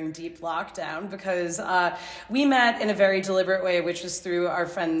work during deep lockdown because we met in a very deliberate way, which was through our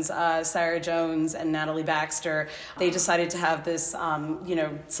friends Sarah Jones and Natalie Baxter. They decided to have this,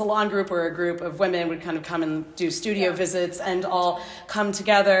 salon group where a group of women would kind of come and do studio visits and all come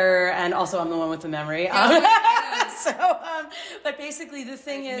together. And also I'm the one with the memory. But basically the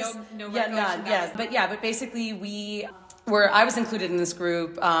thing is... But basically I was included in this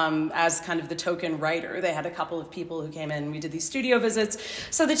group as kind of the token writer. They had a couple of people who came in. We did these studio visits.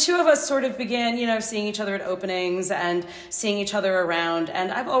 So the two of us sort of began, seeing each other at openings and seeing each other around.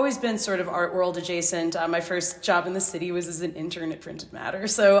 And I've always been sort of art world adjacent. My first job in the city was as an intern at Printed Matter.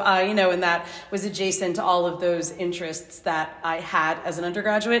 So, and that was adjacent to all of those interests that I had as an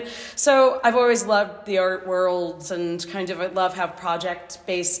undergraduate. So I've always loved the art world and kind of I love how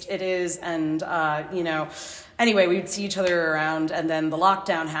project-based it is. And, anyway, we would see each other around, and then the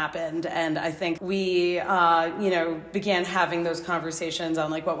lockdown happened, and I think we, began having those conversations on,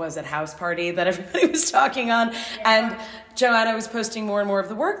 like, what was it, House Party that everybody was talking on, and Joanna was posting more and more of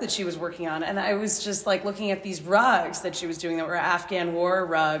the work that she was working on, and I was just, like, looking at these rugs that she was doing that were Afghan war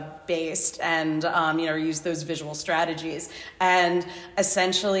rug-based, and, used those visual strategies, and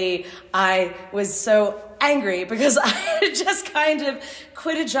essentially I was so angry because I had just kind of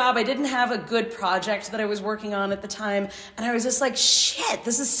quit a job. I didn't have a good project that I was working on at the time. And I was just like, shit,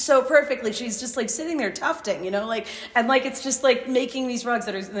 this is so perfect. Like she's just like sitting there tufting, it's just like making these rugs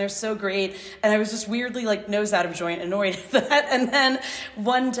and they're so great. And I was just weirdly like nose out of joint annoyed at that. And then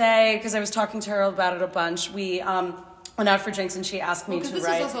one day, because I was talking to her about it a bunch, we, Not for Jinx, and she asked me to this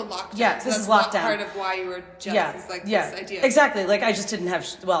write. This is also lockdown. Yeah, so this that's is lockdown. Part of why you were jealous is like this idea. Exactly. Like I just didn't have.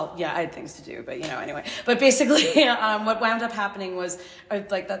 I had things to do, but anyway. But basically, what wound up happening was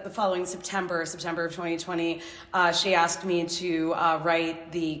like the following September of 2020, she asked me to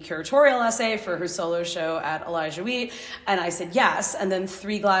write the curatorial essay for her solo show at Elijah Wheat, and I said yes. And then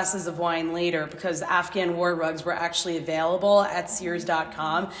 3 glasses of wine later, because Afghan war rugs were actually available at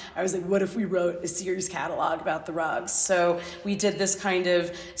Sears.com, I was like, what if we wrote a Sears catalog about the rugs? So we did this kind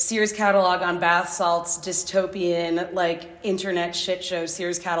of Sears catalog on bath salts, dystopian, like internet shit show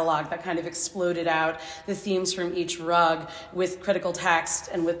Sears catalog that kind of exploded out the themes from each rug with critical text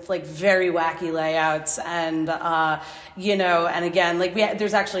and with like very wacky layouts and, and again, like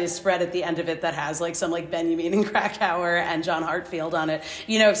there's actually a spread at the end of it that has like some like Benjamin Krakauer and John Hartfield on it,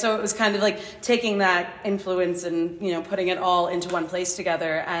 so it was kind of like taking that influence and, putting it all into one place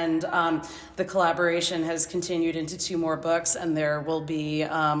together. And the collaboration has continued into 2 more books, and there will be a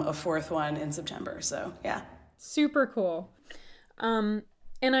 4th one in September. So, yeah. Super cool. And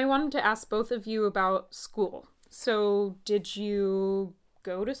I wanted to ask both of you about school. So did you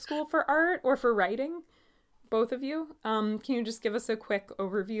go to school for art or for writing? Both of you? Can you just give us a quick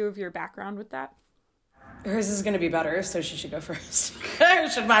overview of your background with that? Hers is going to be better, so she should go first.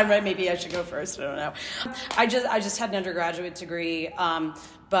 Maybe I should go first. I don't know. I just had an undergraduate degree,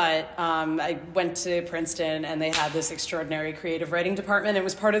 but I went to Princeton, and they had this extraordinary creative writing department. It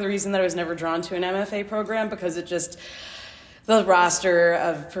was part of the reason that I was never drawn to an MFA program, because the roster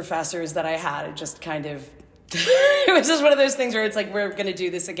of professors that I had, it just kind of it was just one of those things where it's like, we're going to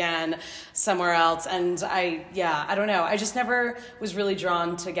do this again somewhere else. And I don't know. I just never was really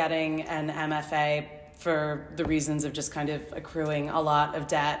drawn to getting an MFA for the reasons of just kind of accruing a lot of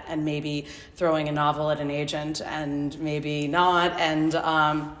debt and maybe throwing a novel at an agent and maybe not. And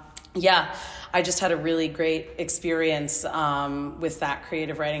I just had a really great experience with that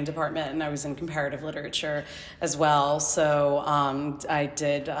creative writing department, and I was in comparative literature as well. So I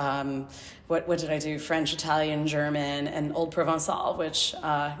did, what did I do? French, Italian, German, and Old Provençal, which,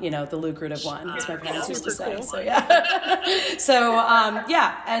 the lucrative one, as my parents used to say. Cool. So, yeah.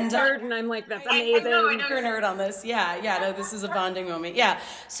 And I'm like, that's amazing. I know, you're a nerd on this. No, this is a bonding moment. Yeah.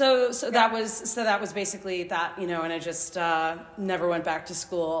 So that was basically that, and I just never went back to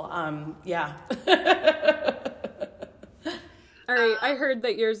school. All right, I heard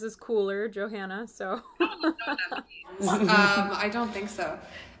that yours is cooler, Johanna, so. I don't think so.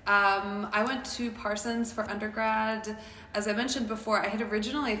 I went to Parsons for undergrad. As I mentioned before, I had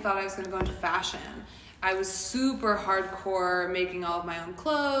originally thought I was going to go into fashion. I was super hardcore making all of my own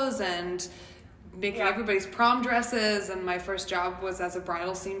clothes and making everybody's prom dresses, and my first job was as a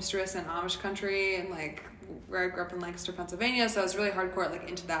bridal seamstress in Amish country, and like where I grew up in Lancaster, Pennsylvania, so I was really hardcore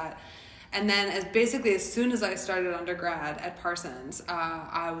into that. And then as soon as I started undergrad at Parsons,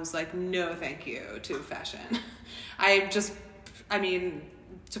 I was like, no thank you to fashion.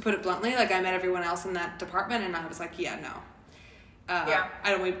 To put it bluntly, like I met everyone else in that department and I was like, I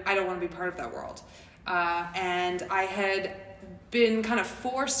don't want to be part of that world. And I had been kind of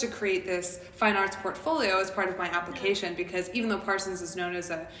forced to create this fine arts portfolio as part of my application, because even though Parsons is known as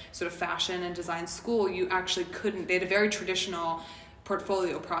a sort of fashion and design school, you actually couldn't, they had a very traditional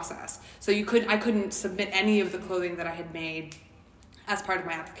portfolio process. So I couldn't submit any of the clothing that I had made as part of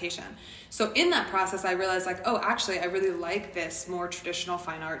my application. So in that process, I realized actually I really like this more traditional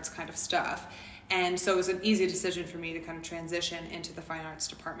fine arts kind of stuff. And so it was an easy decision for me to kind of transition into the fine arts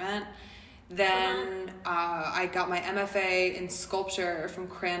department. Then I got my MFA in sculpture from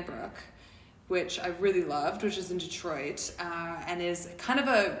Cranbrook, which I really loved, which is in Detroit, and is kind of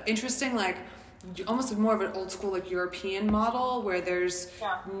a interesting, almost more of an old school, European model where there's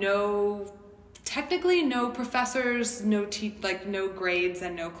no professors, no grades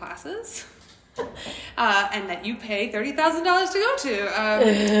and no classes. And that you pay $30,000 to go to.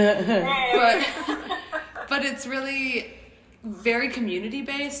 But it's really very community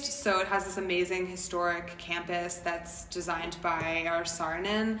based. So it has this amazing historic campus that's designed by our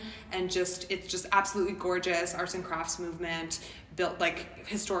Saarinen, and it's just absolutely gorgeous arts and crafts movement, built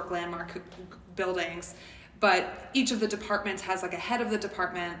historic landmark buildings. But each of the departments has a head of the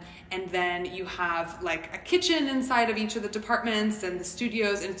department, and then you have a kitchen inside of each of the departments and the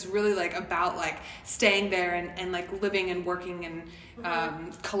studios, and it's really about staying there and living and working and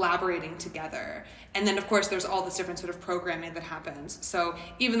collaborating together. And then of course there's all this different sort of programming that happens. So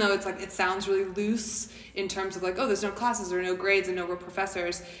even though it's it sounds really loose in terms of there's no classes or no grades and no real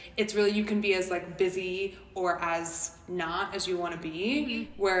professors, it's really, you can be as busy or as not as you want to be.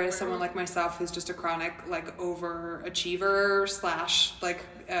 Whereas someone like myself who's just a chronic overachiever /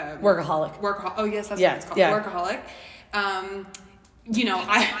 workaholic. Oh yes, that's what it's called. Workaholic. You know,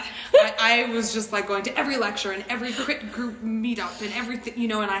 I was just like going to every lecture and every crit group meetup and everything, you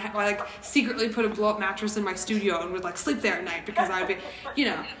know, and I like secretly put a blow up mattress in my studio and would like sleep there at night because I'd be, you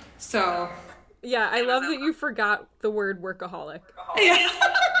know, so. Yeah, I love that you forgot the word workaholic. Yeah.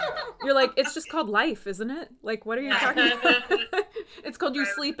 You're like, it's just called life, isn't it? Like, what are you talking about? It's called you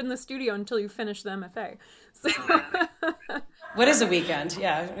sleep in the studio until you finish the MFA. So. What is a weekend?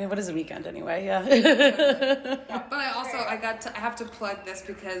 Yeah, what is a weekend anyway? Yeah. But I have to plug this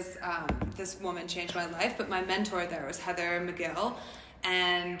because this woman changed my life. But my mentor there was Heather McGill,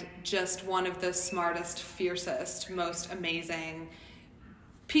 and just one of the smartest, fiercest, most amazing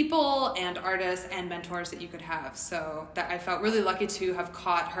people and artists and mentors that you could have. So that I felt really lucky to have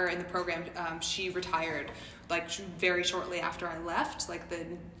caught her in the program. She retired like very shortly after I left, like the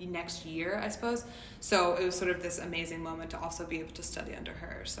next year, I suppose. So it was sort of this amazing moment to also be able to study under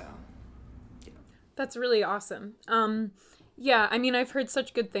her. So yeah. That's really awesome. Yeah, I mean, I've heard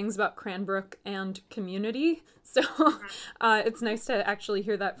such good things about Cranbrook and community. So it's nice to actually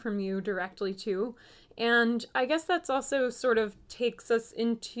hear that from you directly too. And I guess that's also sort of takes us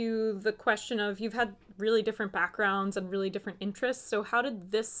into the question of, you've had really different backgrounds and really different interests. So how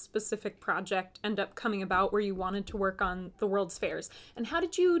did this specific project end up coming about where you wanted to work on the World's Fairs? And how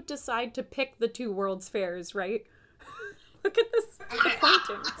did you decide to pick the two World's Fairs, right? Look at this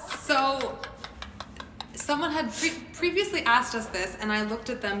pointing. So someone had previously asked us this, and I looked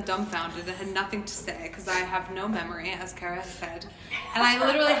at them dumbfounded and had nothing to say because I have no memory, as Kara has said. And I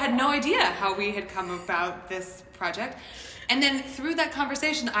literally had no idea how we had come about this project. And then through that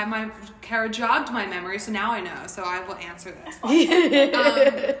conversation, Kara jogged my memory, so now I know, so I will answer this.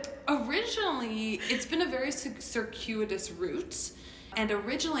 Originally, it's been a very circuitous route. And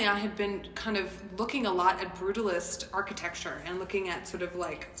originally I had been kind of looking a lot at brutalist architecture and looking at sort of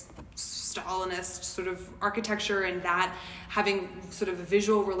like Stalinist sort of architecture, and that having sort of a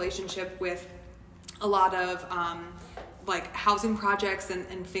visual relationship with a lot of like housing projects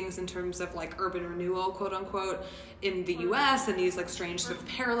and things in terms of like urban renewal, quote unquote, in the US, and these like strange sort of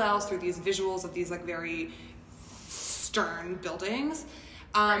parallels through these visuals of these like very stern buildings.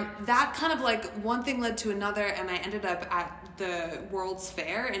 That kind of like one thing led to another, and I ended up at the World's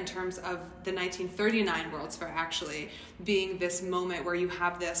Fair in terms of the 1939 World's Fair actually being this moment where you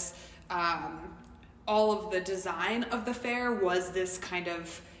have this, all of the design of the fair was this kind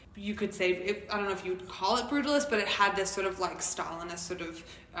of, you could say, I don't know if you would call it brutalist, but it had this sort of like Stalinist sort of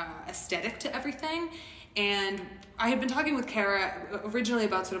aesthetic to everything. And I had been talking with Kara originally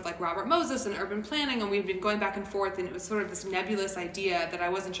about sort of like Robert Moses and urban planning, and we'd been going back and forth, and it was sort of this nebulous idea that I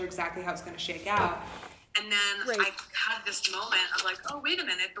wasn't sure exactly how it was going to shake out. And then I had this moment of like, oh, wait a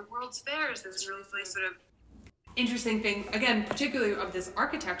minute, the World's Fair is this really sort of interesting thing, again, particularly of this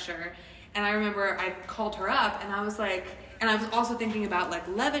architecture. And I remember I called her up, and I was like, and I was also thinking about like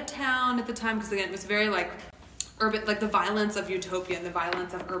Levittown at the time, because again, it was very like urban, like the violence of utopia and the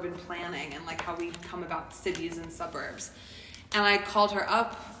violence of urban planning and like how we come about cities and suburbs. And I called her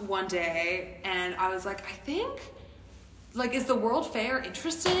up one day, and I was like, I think, like, is the World Fair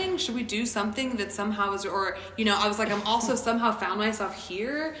interesting? Should we do something that somehow is, or, you know, I was like, I'm also somehow found myself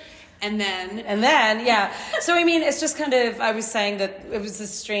here. And then, yeah. So, I mean, it's just kind of, I was saying that it was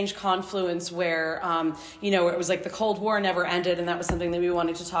this strange confluence where, you know, it was like the Cold War never ended, and that was something that we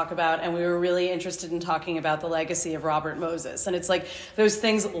wanted to talk about. And we were really interested in talking about the legacy of Robert Moses. And it's like those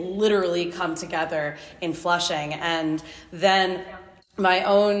things literally come together in Flushing. And then my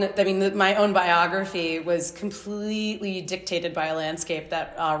own biography was completely dictated by a landscape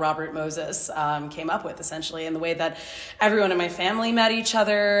that Robert Moses came up with, essentially, and the way that everyone in my family met each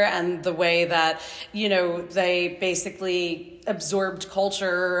other, and the way that, you know, they basically absorbed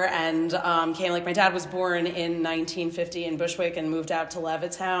culture and came, like, my dad was born in 1950 in Bushwick and moved out to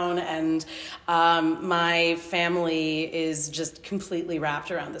Levittown, and my family is just completely wrapped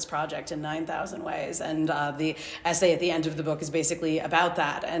around this project in 9,000 ways, and the essay at the end of the book is basically about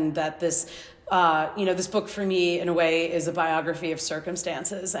that, and that this you know, this book for me, in a way, is a biography of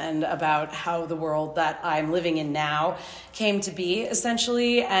circumstances and about how the world that I'm living in now came to be,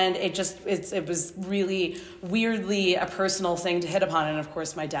 essentially. And it was really weirdly a personal thing to hit upon. And of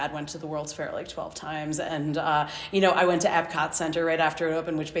course, my dad went to the World's Fair like 12 times. And, you know, I went to Epcot Center right after it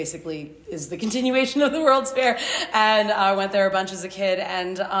opened, which basically is the continuation of the World's Fair. And I went there a bunch as a kid.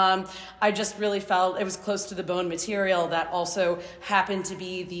 And I just really felt it was close to the bone material that also happened to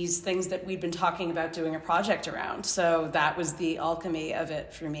be these things that we'd been talking about doing a project around. So that was the alchemy of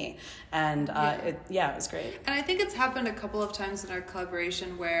it for me. And it was great. And I think it's happened a couple of times in our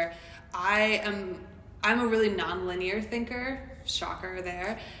collaboration where I'm a really non-linear thinker. Shocker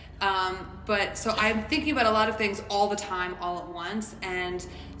there. But so I'm thinking about a lot of things all the time, all at once. And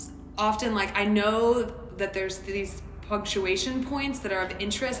often, like, I know that there's these punctuation points that are of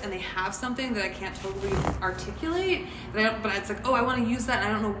interest and they have something that I can't totally articulate. But it's like, oh, I want to use that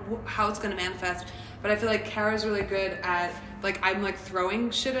and I don't know how it's going to manifest. But I feel like Kara's really good at, like, I'm like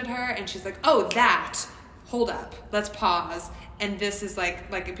throwing shit at her and she's like, oh, that, hold up, let's pause. And this is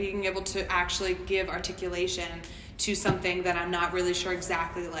like being able to actually give articulation to something that I'm not really sure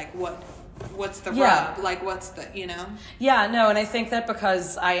exactly like what's the rub, like what's the, you know? Yeah, no, and I think that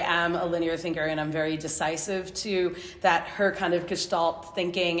because I am a linear thinker and I'm very decisive to that, her kind of gestalt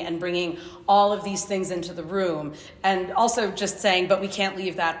thinking and bringing all of these things into the room, and also just saying, but we can't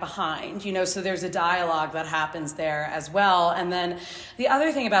leave that behind, you know, so there's a dialogue that happens there as well. And then the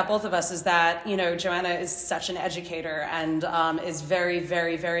other thing about both of us is that, you know, Joanna is such an educator and is very,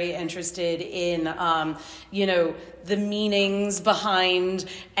 very, very interested in, you know, the meanings behind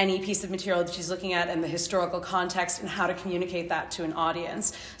any piece of material that she's looking at and the historical context and how to communicate that to an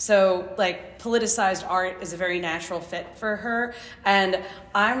audience. So, like, politicized art is a very natural fit for her. And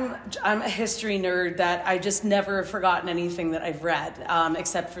I'm a history nerd that I just never have forgotten anything that I've read,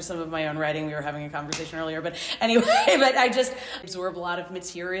 except for some of my own writing. We were having a conversation earlier, but anyway, but I just absorb a lot of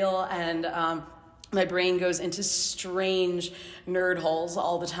material, and my brain goes into strange nerd holes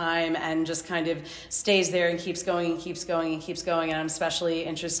all the time and just kind of stays there and keeps going and keeps going and keeps going. And I'm especially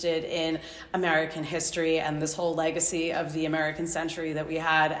interested in American history and this whole legacy of the American century that we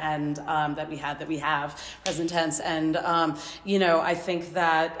had and that we have, present tense. And, you know, I think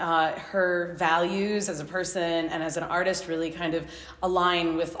that her values as a person and as an artist really kind of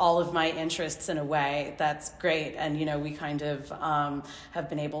align with all of my interests in a way that's great. And, you know, we kind of have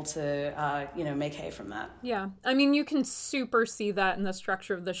been able to, you know, make hay from that. Yeah. I mean, you can super see that in the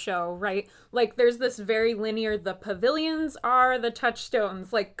structure of the show, right? Like, there's this very linear, the pavilions are the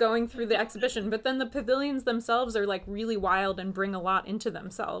touchstones, like, going through the exhibition, but then the pavilions themselves are, like, really wild and bring a lot into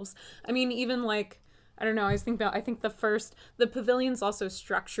themselves. I mean, even, like, I don't know, I think the pavilions also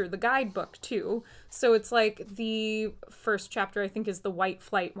structure the guidebook too. So it's like the first chapter, I think, is the White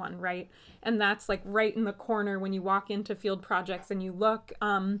Flight one, right? And that's like right in the corner when you walk into Field Projects and you look.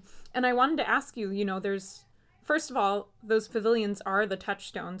 And I wanted to ask you, you know, first of all, those pavilions are the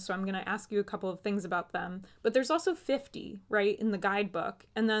touchstones, so I'm going to ask you a couple of things about them. But there's also 50, right, in the guidebook,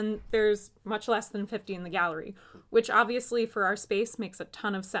 and then there's much less than 50 in the gallery, which obviously for our space makes a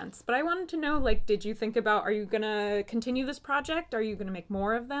ton of sense. But I wanted to know, like, did you think about, are you going to continue this project? Are you going to make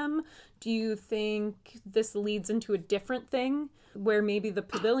more of them? Do you think this leads into a different thing where maybe the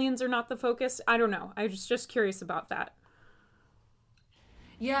pavilions are not the focus? I don't know. I was just curious about that.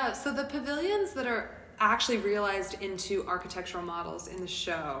 Yeah, so the pavilions that are actually realized into architectural models in the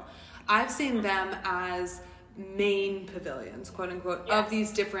show, I've seen them as main pavilions, quote unquote, of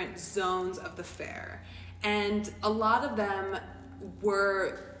these different zones of the fair. And a lot of them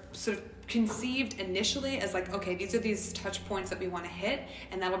were sort of conceived initially as like, okay, these are these touch points that we want to hit,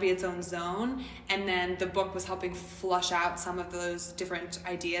 and that'll be its own zone. And then the book was helping flush out some of those different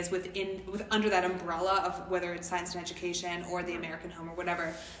ideas under that umbrella of whether it's science and education or the American home or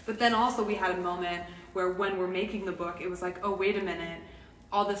whatever. But then also we had a moment where when we're making the book, it was like, oh, wait a minute,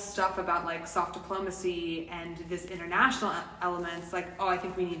 all this stuff about like soft diplomacy and this international elements, like, oh, I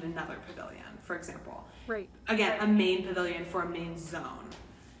think we need another pavilion, for example. Right. Again, a main pavilion for a main zone.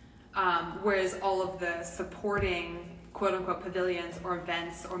 Whereas all of the supporting quote unquote pavilions or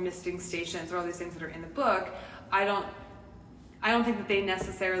events or misting stations or all these things that are in the book, I don't think that they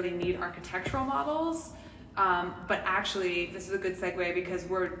necessarily need architectural models. But actually, this is a good segue because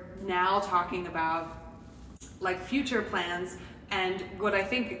we're now talking about like future plans, and what I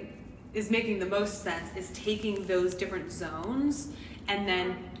think is making the most sense is taking those different zones and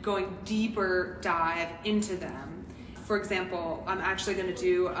then going deeper dive into them. For example, I'm actually going to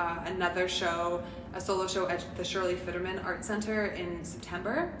do another show, a solo show at the Shirley Fitterman Art Center in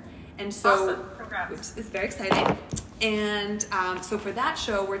September. And so, which is very exciting. And so for that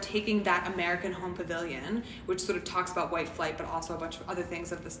show, we're taking that American Home Pavilion, which sort of talks about white flight, but also a bunch of other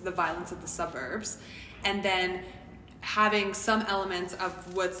things of the violence of the suburbs, and then having some elements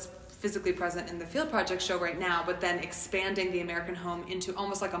of what's physically present in the Field Project show right now, but then expanding the American home into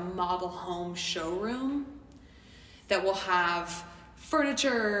almost like a model home showroom that will have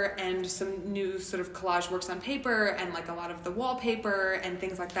furniture and some new sort of collage works on paper and like a lot of the wallpaper and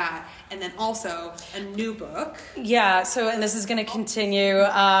things like that. And then also a new book. Yeah, so, and this is going to continue.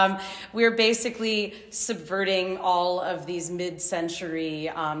 We're basically subverting all of these mid-century,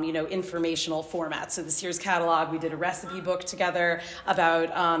 informational formats. So the Sears catalog, we did a recipe book together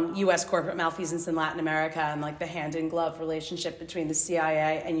about U.S. corporate malfeasance in Latin America and like the hand-in-glove relationship between the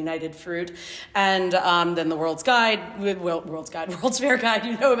CIA and United Fruit. And then the World's Fair Guide,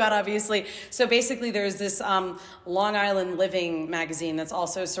 you know about, obviously. So basically there's this Long Island Living magazine that's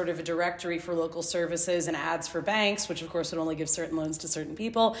also sort of a directory for local services and ads for banks, which of course would only give certain loans to certain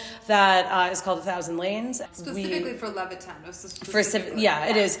people, that is called 1,000 Lanes. Specifically for Levittown.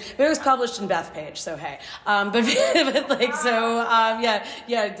 It is. But it was published in Bethpage, so hey.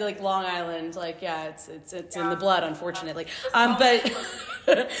 Like Long Island, it's in the blood, unfortunately.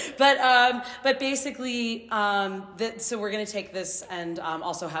 But basically, so we're going to take this and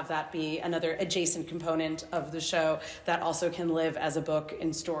also have that be another adjacent component of the show that also can live as a book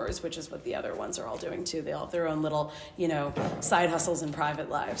in stores, which is what the other ones are all doing too. They all have their own little, side hustles and private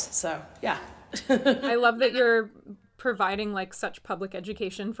lives. So, yeah. I love that you're providing like such public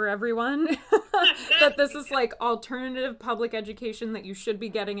education for everyone. That this is like alternative public education that you should be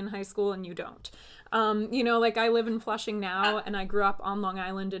getting in high school and you don't. I live in Flushing now and I grew up on Long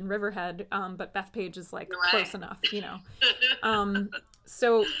Island in Riverhead, but Bethpage is like close enough,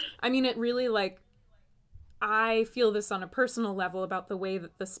 So, I mean, it really I feel this on a personal level about the way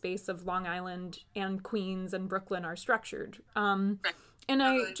that the space of Long Island and Queens and Brooklyn are structured. And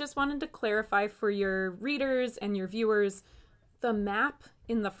I just wanted to clarify for your readers and your viewers, the map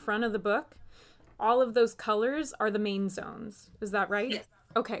in the front of the book, all of those colors are the main zones. Is that right? Yes.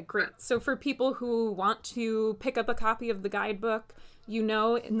 Okay, great. So for people who want to pick up a copy of the guidebook,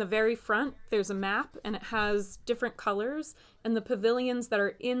 in the very front, there's a map and it has different colors, and the pavilions that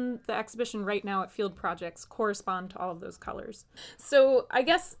are in the exhibition right now at Field Projects correspond to all of those colors. So I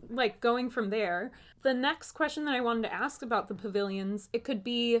guess going from there, the next question that I wanted to ask about the pavilions, it could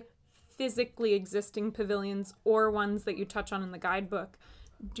be physically existing pavilions or ones that you touch on in the guidebook.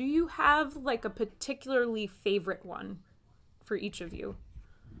 Do you have a particularly favorite one for each of you?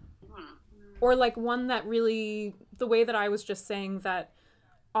 Or one that really, the way that I was just saying that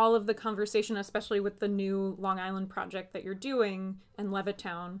all of the conversation, especially with the new Long Island project that you're doing and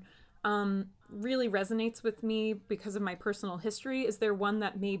Levittown, really resonates with me because of my personal history. Is there one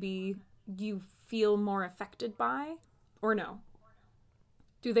that maybe you feel more affected by, or no?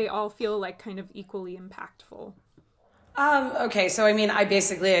 Do they all feel kind of equally impactful? Okay, so I mean, I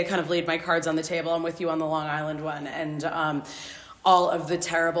kind of laid my cards on the table. I'm with you on the Long Island one, and all of the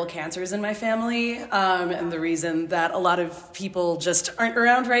terrible cancers in my family, and the reason that a lot of people just aren't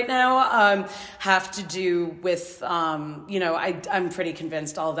around right now have to do with, I'm pretty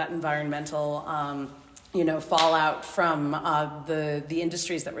convinced all of that environmental fallout from the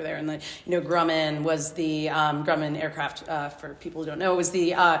industries that were there. And Grumman was the Grumman Aircraft, for people who don't know, was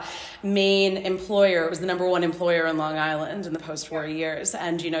the main employer. It was the number one employer in Long Island in the post-war years.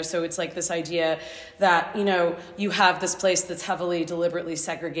 And, so it's this idea that, you have this place that's heavily, deliberately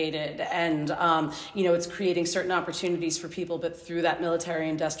segregated and, it's creating certain opportunities for people, but through that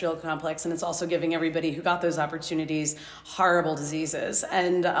military-industrial complex. And it's also giving everybody who got those opportunities horrible diseases.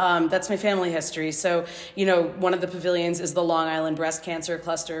 And that's my family history. So, one of the pavilions is the Long Island Breast Cancer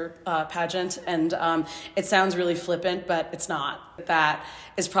Cluster pageant. And it sounds really flippant, but it's not. That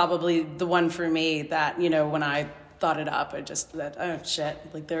is probably the one for me that, when I thought it up, I just that, oh shit,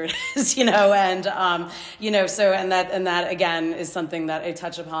 there it is, and so and that again is something that I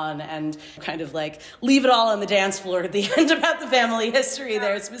touch upon and kind of leave it all on the dance floor at the end about the family history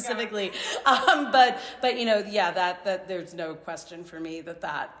there specifically. But that there's no question for me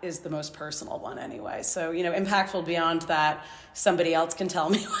that is the most personal one anyway. So impactful beyond that, somebody else can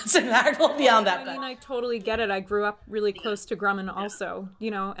tell me what's impactful beyond that. I mean, I totally get it. I grew up really close to Grumman also,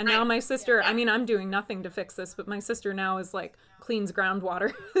 and now my sister, I mean, I'm doing nothing to fix this, but my sister now is cleans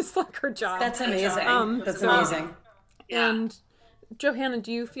groundwater. It's her job. That's amazing. Amazing. And Johanna,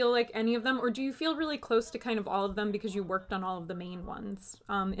 do you feel like any of them, or do you feel really close to kind of all of them because you worked on all of the main ones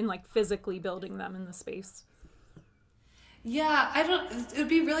in physically building them in the space? Yeah, it would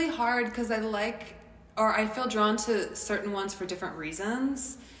be really hard because I feel drawn to certain ones for different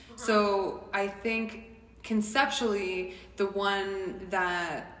reasons. So I think conceptually, the one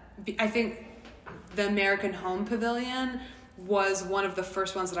that I think the American Home Pavilion was one of the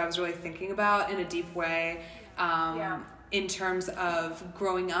first ones that I was really thinking about in a deep way. In terms of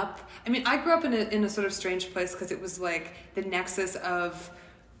growing up. I mean, I grew up in a sort of strange place because it was the nexus of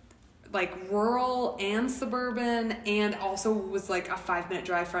like rural and suburban, and also was like a 5-minute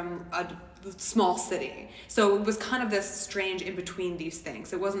drive from a small city. So it was kind of this strange in between these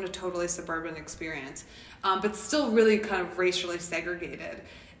things. It wasn't a totally suburban experience, but still really kind of racially segregated,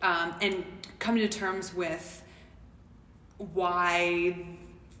 and coming to terms with why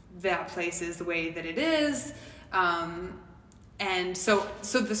that place is the way that it is. And so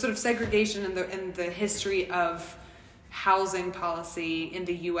the sort of segregation and the history of housing policy in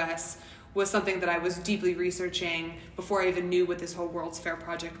the U.S. was something that I was deeply researching before I even knew what this whole World's Fair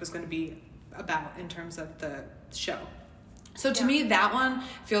project was going to be about in terms of the show. So to me, that one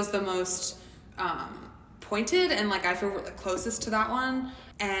feels the most pointed, and like I feel like closest to that one.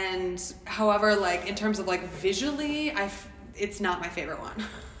 And however, like in terms of like visually, it's not my favorite one.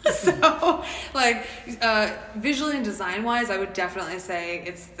 So like visually and design wise, I would definitely say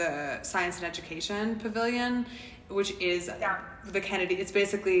it's the Science and Education Pavilion, which is the Kennedy. It's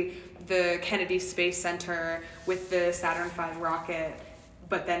basically the Kennedy Space Center with the Saturn V rocket,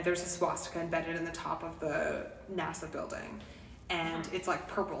 but then there's a swastika embedded in the top of the NASA building, and it's like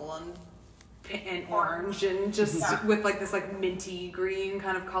purple and orange and just with like this like minty green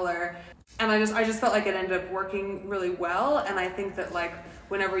kind of color. And I just felt like it ended up working really well. And I think that like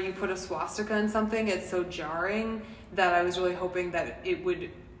whenever you put a swastika in something, it's so jarring that I was really hoping that it would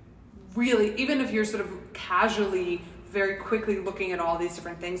really, even if you're sort of casually very quickly looking at all these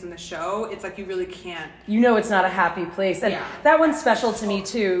different things in the show, it's like you really can't. You know it's not a happy place. And that one's special to me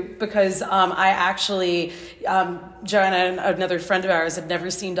too, because I actually, Joanna and another friend of ours had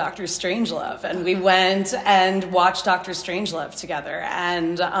never seen Dr. Strangelove, and we went and watched Dr. Strangelove together.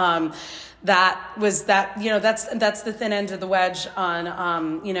 And that's the thin end of the wedge on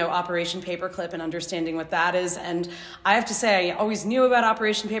Operation Paperclip and understanding what that is. And I have to say, I always knew about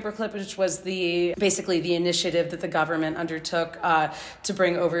Operation Paperclip, which was basically the initiative that the government undertook to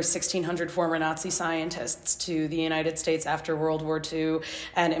bring over 1,600 former Nazi scientists to the United States after World War II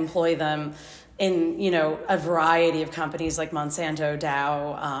and employ them in, a variety of companies like Monsanto,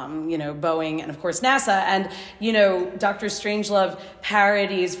 Dow, Boeing, and of course NASA. And, Dr. Strangelove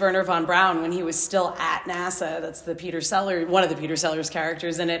parodies Wernher von Braun when he was still at NASA. That's one of the Peter Sellers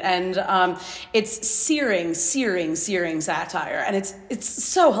characters in it. And it's searing satire. And it's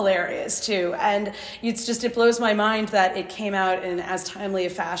so hilarious too. And it blows my mind that it came out in as timely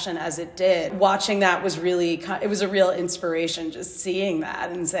a fashion as it did. Watching that was it was a real inspiration, just seeing that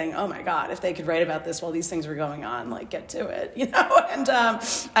and saying, oh my God, if they could write about this while these things were going on, like get to it, and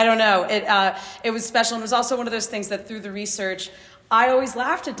I don't know, it was special. And it was also one of those things that through the research, I always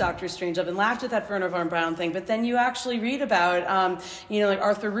laughed at Dr. Strangelove and laughed at that Wernher von Braun thing, but then you actually read about, like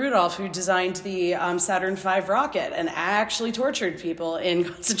Arthur Rudolph, who designed the Saturn V rocket and actually tortured people in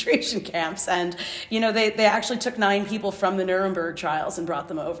concentration camps. And, they actually took 9 people from the Nuremberg trials and brought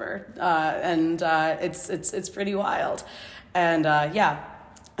them over. It's pretty wild. And,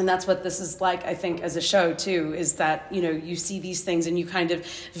 And that's what this is like, I think, as a show, too, is that, you see these things and you kind of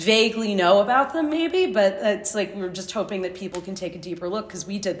vaguely know about them, maybe, but it's like we're just hoping that people can take a deeper look, because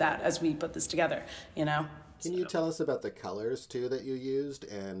we did that as we put this together, Can you tell us about the colors, too, that you used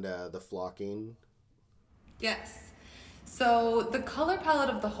and the flocking? Yes. So the color palette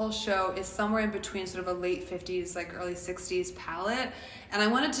of the whole show is somewhere in between sort of a late 50s, like early 60s palette. And I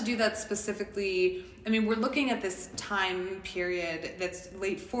wanted to do that specifically. I mean, we're looking at this time period that's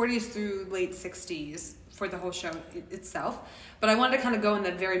late 40s through late 60s for the whole show itself. But I wanted to kind of go in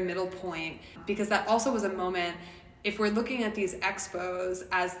the very middle point, because that also was a moment, if we're looking at these expos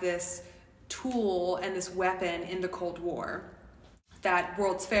as this tool and this weapon in the Cold War, that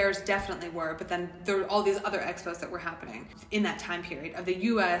World's Fairs definitely were, but then there were all these other expos that were happening in that time period of the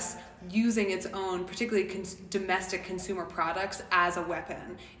U.S. using its own, particularly domestic consumer products as a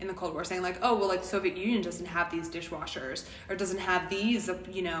weapon in the Cold War, saying like, oh, well, like the Soviet Union doesn't have these dishwashers or doesn't have these,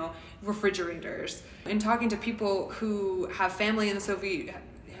 refrigerators. In talking to people who have family in the Soviet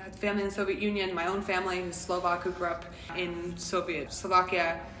Union, my own family who's Slovak, who grew up in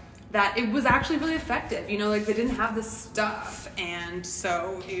Slovakia, that it was actually really effective. They didn't have this stuff. And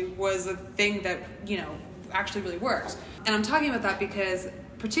so it was a thing that, actually really worked. And I'm talking about that because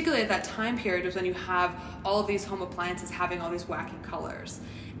particularly at that time period was when you have all of these home appliances having all these wacky colors.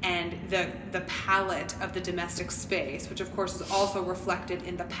 And the palette of the domestic space, which of course is also reflected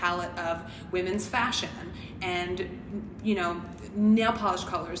in the palette of women's fashion and, nail polish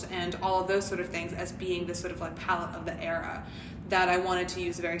colors and all of those sort of things as being this sort of like palette of the era that I wanted to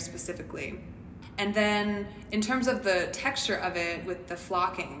use very specifically. And then in terms of the texture of it with the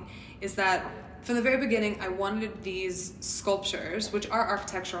flocking, is that from the very beginning, I wanted these sculptures, which are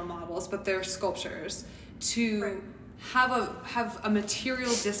architectural models, but they're sculptures, to have a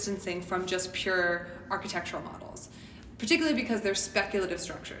material distancing from just pure architectural models, particularly because they're speculative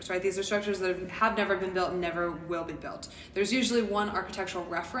structures, right? These are structures that have never been built and never will be built. There's usually one architectural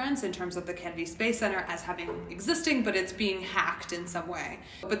reference in terms of the Kennedy Space Center as having existing, but it's being hacked in some way.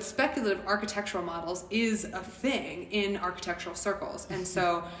 But speculative architectural models is a thing in architectural circles. And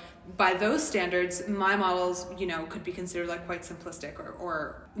so by those standards, my models, could be considered like quite simplistic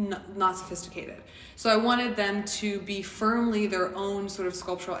or not sophisticated. So I wanted them to be firmly their own sort of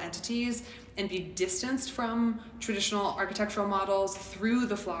sculptural entities and be distanced from traditional architectural models through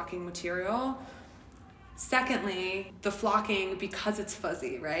the flocking material. Secondly, the flocking, because it's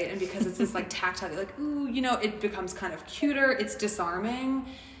fuzzy, right? And because it's this like tactile, like, ooh, it becomes kind of cuter, it's disarming.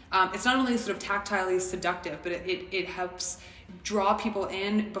 It's not only sort of tactilely seductive, but it helps draw people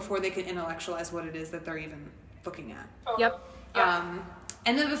in before they can intellectualize what it is that they're even looking at. Yep.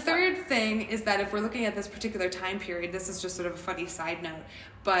 And then the third thing is that if we're looking at this particular time period, this is just sort of a funny side note,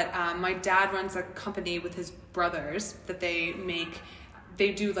 but my dad runs a company with his brothers that they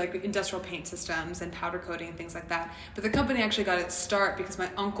do like industrial paint systems and powder coating and things like that. But the company actually got its start because my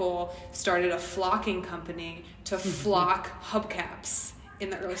uncle started a flocking company to flock hubcaps in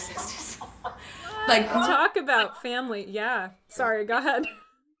the early 60s. Like, talk about family. Yeah. Sorry, go ahead.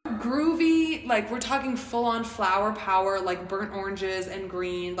 Groovy, like we're talking full-on flower power, like burnt oranges and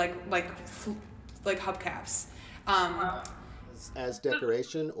green, like hubcaps. As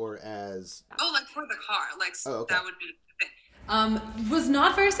decoration or as... Oh, like for the car, like okay. That would be the thing. Was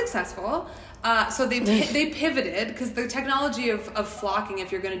not very successful. So they pivoted because the technology of flocking,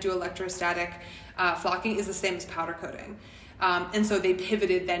 if you're going to do electrostatic flocking, is the same as powder coating. And so they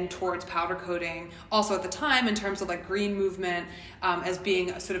pivoted then towards powder coating. Also at the time, in terms of like green movement, as being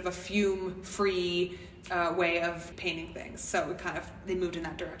a sort of a fume-free way of painting things. So they moved in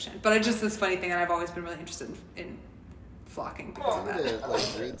that direction. But it's just this funny thing, and I've always been really interested in flocking because of that. I'm going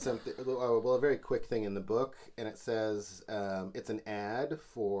to read something. A very quick thing in the book, and it says it's an ad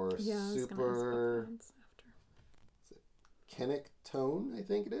for Super Kennictone, I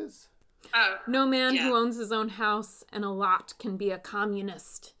think it is. Oh, no man who owns his own house and a lot can be a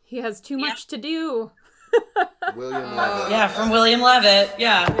communist. He has too much to do. William Levitt. Yeah, from William Levitt.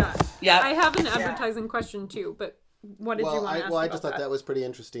 Yeah. I have an advertising question too, but what did you want to ask I just thought that was pretty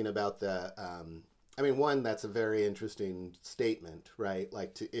interesting about the... one, that's a very interesting statement, right?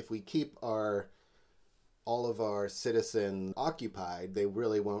 Like, if we keep all of our citizens occupied, they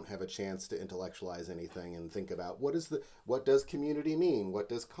really won't have a chance to intellectualize anything and think about what does community mean? What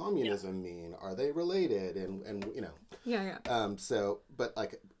does communism mean? Are they related? And but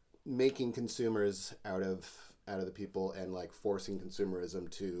like making consumers out of the people and like forcing consumerism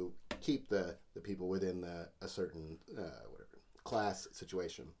to keep the people within a certain class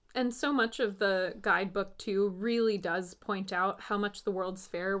situation. And so much of the guidebook, too, really does point out how much the World's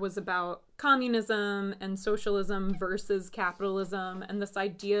Fair was about communism and socialism versus capitalism and this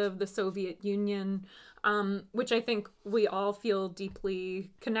idea of the Soviet Union, which I think we all feel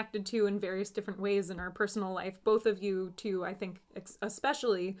deeply connected to in various different ways in our personal life. Both of you, too, I think,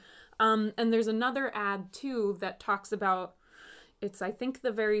 especially. And there's another ad, too, that talks about, it's, I think,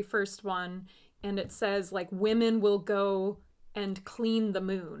 the very first one, and it says, like, women will go and clean the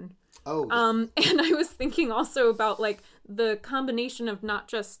moon. And I was thinking also about like the combination of not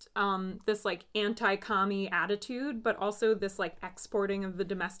just this like anti-commie attitude, but also this like exporting of the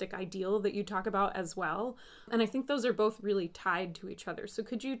domestic ideal that you talk about as well. And I think those are both really tied to each other. So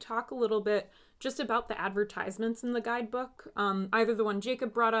could you talk a little bit just about the advertisements in the guidebook, either the one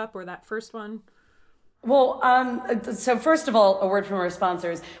Jacob brought up or that first one? Well, so first of all, a word from our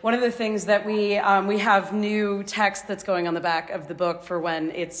sponsors. One of the things that we have new text that's going on the back of the book for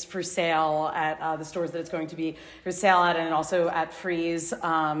when it's for sale at the stores that it's going to be for sale at, and also at Freeze,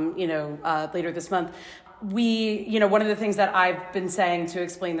 later this month. One of the things that I've been saying to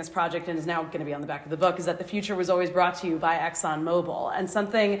explain this project and is now going to be on the back of the book is that the future was always brought to you by ExxonMobil. And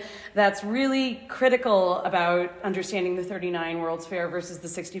something that's really critical about understanding the 39 World's Fair versus the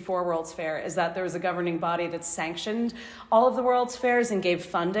 64 World's Fair is that there was a governing body that sanctioned all of the World's Fairs and gave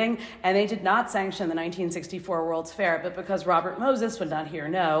funding, and they did not sanction the 1964 World's Fair, but because Robert Moses would not hear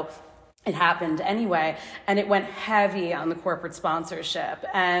no, it happened anyway, and it went heavy on the corporate sponsorship.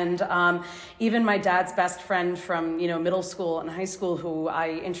 And even my dad's best friend from middle school and high school, who I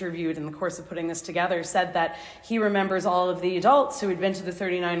interviewed in the course of putting this together, said that he remembers all of the adults who had been to the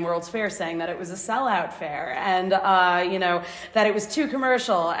 39 World's Fair saying that it was a sellout fair, and that it was too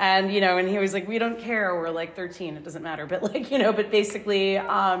commercial, and and he was like, we don't care, we're like 13, it doesn't matter, but but basically.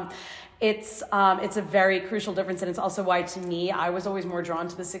 it's a very crucial difference, and it's also why, to me, I was always more drawn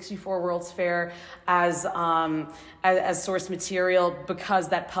to the 64 World's Fair as source material, because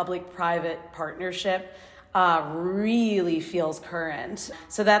that public-private partnership really feels current.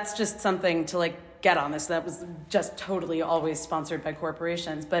 So that's just something to like get on this. That was just totally always sponsored by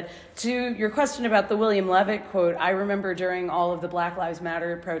corporations. But to your question about the William Levitt quote, I remember during all of the Black Lives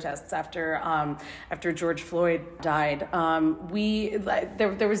Matter protests after George Floyd died,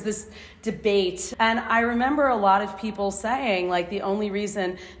 there was this debate, and I remember a lot of people saying, like, the only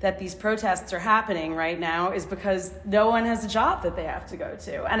reason that these protests are happening right now is because no one has a job that they have to go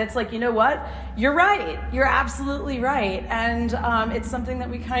to. And it's like, you know what? You're right. You're absolutely right. And it's something that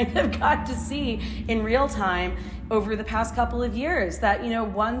we kind of got to see in real time over the past couple of years, that, you know,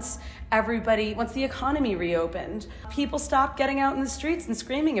 once the economy reopened, people stopped getting out in the streets and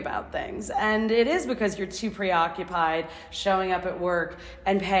screaming about things. And it is because you're too preoccupied showing up at work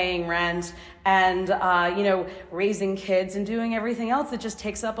and paying rent and, raising kids and doing everything else that just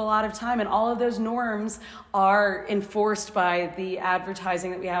takes up a lot of time. And all of those norms are enforced by the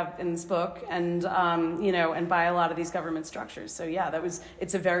advertising that we have in this book and, and by a lot of these government structures. So yeah,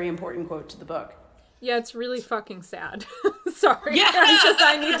 it's a very important quote to the book. Yeah, it's really fucking sad. Sorry. Yeah.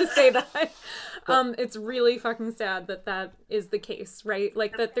 I need to say that. It's really fucking sad that is the case, right?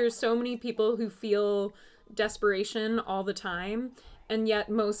 Like, that there's so many people who feel desperation all the time, and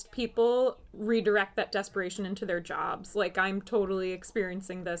yet most people redirect that desperation into their jobs. Like, I'm totally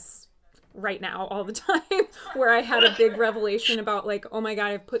experiencing this right now all the time, where I had a big revelation about, like, oh my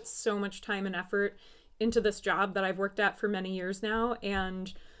God, I've put so much time and effort into this job that I've worked at for many years now,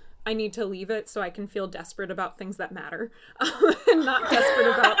 and I need to leave it so I can feel desperate about things that matter and not desperate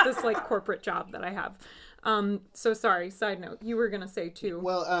about this like corporate job that I have. So sorry, side note, you were going to say too.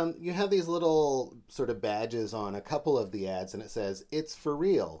 Well, you have these little sort of badges on a couple of the ads and it says, "It's for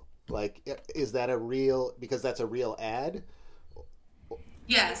real." Like, is that because that's a real ad?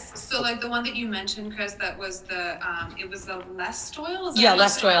 Yes. So like the one that you mentioned, Chris, that was it was the Less Oil? Yeah,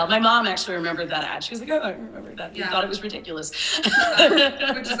 Less Oil. My mom actually remembered that ad. She was like, oh, I remember that. You thought it was ridiculous.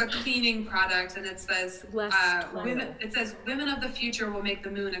 Which is a cleaning product, and it says, women of the future will make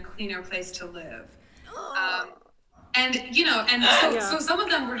the moon a cleaner place to live. So some of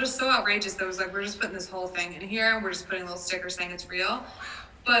them were just so outrageous that it was like, we're just putting this whole thing in here, and we're just putting a little sticker saying it's real.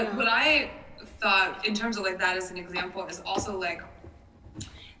 But what I thought, in terms of like that as an example, is also like,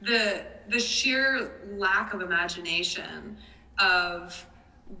 the sheer lack of imagination of,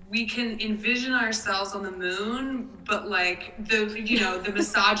 we can envision ourselves on the moon, but like the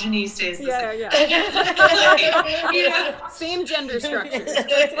misogyny stays the same. Yeah. Same gender structures.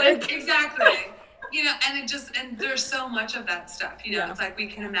 It's like exactly. And there's so much of that stuff. It's like we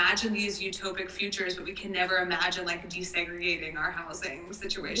can imagine these utopic futures, but we can never imagine like desegregating our housing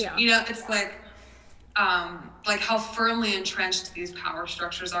situation. It's like how firmly entrenched these power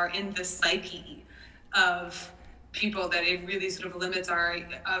structures are in the psyche of people that it really sort of limits our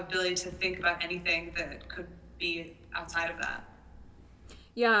ability to think about anything that could be outside of that.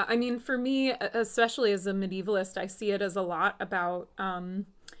 Yeah, I mean, for me, especially as a medievalist, I see it as a lot about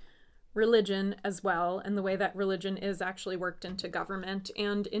religion as well, and the way that religion is actually worked into government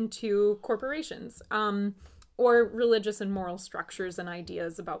and into corporations, or religious and moral structures and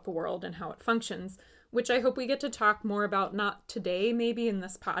ideas about the world and how it functions, which I hope we get to talk more about, not today, maybe in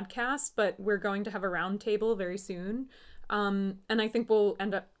this podcast, but we're going to have a roundtable very soon. And I think we'll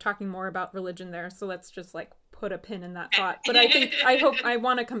end up talking more about religion there. So let's just like put a pin in that thought. But I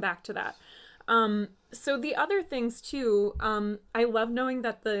want to come back to that. So the other things too, I love knowing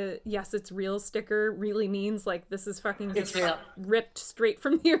that it's real sticker really means like this is fucking just ripped straight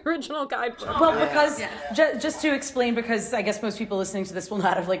from the original guidebook. Well, because just to explain, because I guess most people listening to this will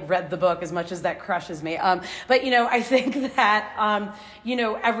not have like read the book as much as that crushes me. But I think that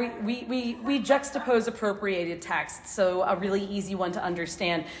we juxtapose appropriated texts. So a really easy one to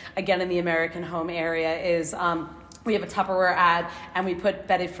understand, again, in the American home area is we have a Tupperware ad, and we put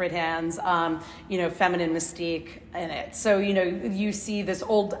Betty Friedan's, feminine mystique in it. So, you see this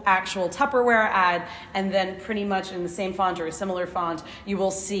old actual Tupperware ad, and then pretty much in the same font or a similar font, you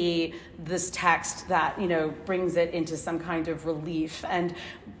will see this text that, brings it into some kind of relief. And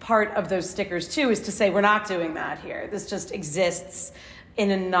part of those stickers, too, is to say, we're not doing that here. This just exists in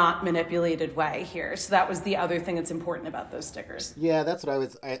a not manipulated way here. So that was the other thing that's important about those stickers. Yeah, that's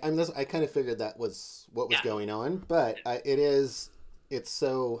what I kind of figured that was what was going on, but it's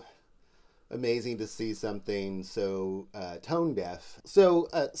so amazing to see something so tone deaf. So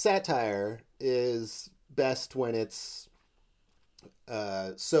satire is best when it's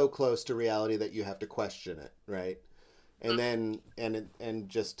so close to reality that you have to question it, right? And then and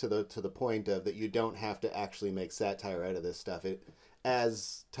just to the point of that, you don't have to actually make satire out of this stuff. It,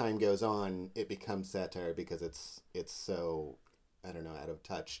 as time goes on, it becomes satire because it's so, I don't know, out of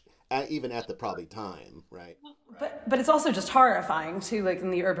touch, even at the probably time, right? But it's also just horrifying too. Like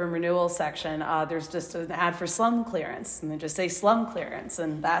in the urban renewal section, there's just an ad for slum clearance, and they just say slum clearance,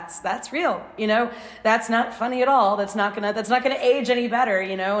 and that's real. You know, that's not funny at all. That's not gonna age any better.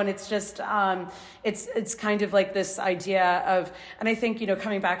 You know, and it's just it's kind of like this idea of, and I think, you know,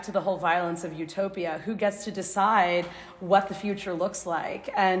 coming back to the whole violence of utopia, who gets to decide what the future looks like,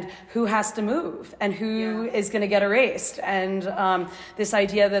 and who has to move, and who is going to get erased, and this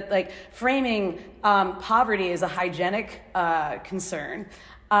idea that like framing poverty is a hygienic concern.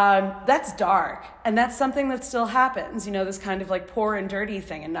 That's dark, and that's something that still happens, you know, this kind of like poor and dirty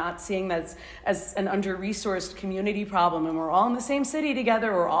thing, and not seeing that as an under-resourced community problem, and we're all in the same city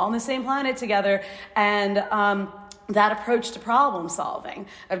together, we're all on the same planet together, and that approach to problem solving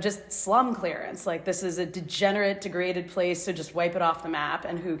of just slum clearance, like this is a degenerate, degraded place, so just wipe it off the map,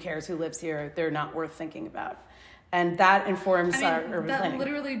 and who cares who lives here, they're not worth thinking about. And that informs our urban planning. That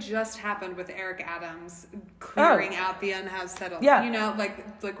literally just happened with Eric Adams clearing out the unhoused settlement. Yeah. You know,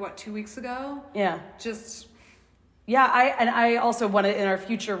 like what, 2 weeks ago? Yeah. Just... Yeah, I also wanted, in our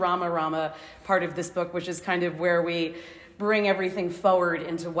future Rama part of this book, which is kind of where we bring everything forward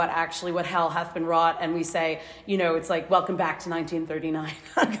into what hell hath been wrought, and we say, you know, it's like, welcome back to 1939,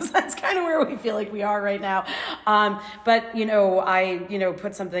 because that's kind of where we feel like we are right now. But, you know, I, you know,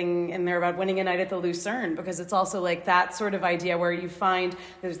 put something in there about winning a night at the Lucerne, because it's also like that sort of idea where you find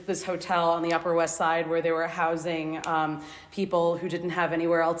there's this hotel on the Upper West Side where they were housing people who didn't have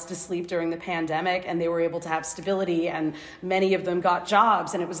anywhere else to sleep during the pandemic, and they were able to have stability, and many of them got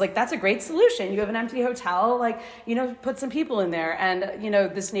jobs, and it was like, that's a great solution. You have an empty hotel, like, you know, put some people in there, and, you know,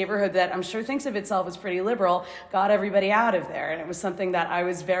 this neighborhood that I'm sure thinks of itself as pretty liberal got everybody out of there, and it was something that I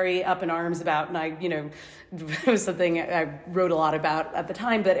was very up in arms about, and I, you know, it was something I wrote a lot about at the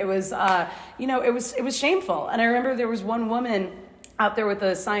time, but it was, you know, it was shameful. And I remember there was one woman out there with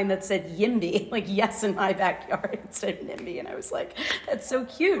a sign that said YIMBY, like yes in my backyard, instead of NIMBY, and I was like, that's so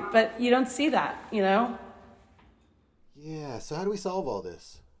cute, but you don't see that, you know? Yeah, so how do we solve all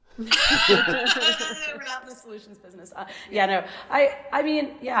this? We're not in the solutions business. I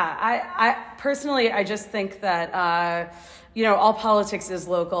mean, I personally, I just think that, you know, all politics is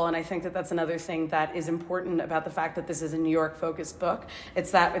local, and I think that that's another thing that is important about the fact that this is a New York-focused book.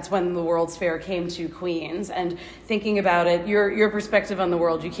 It's when the World's Fair came to Queens, and thinking about it, your perspective on the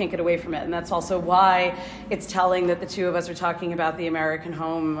world, you can't get away from it, and that's also why it's telling that the two of us are talking about the American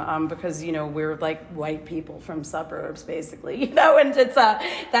home, because, you know, we're like white people from suburbs, basically, you know, and it's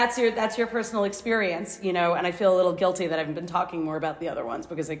that's your personal experience, you know, and I feel a little guilty that I haven't been talking more about the other ones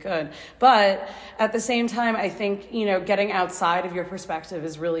because I could, but at the same time, I think, you know, getting outside of your perspective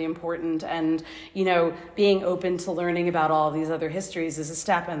is really important, and, you know, being open to learning about all of these other histories is a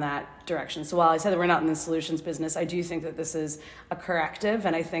step in that direction. So while I said that we're not in the solutions business, I do think that this is a corrective,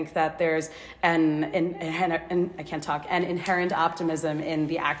 and I think that there's an inherent optimism in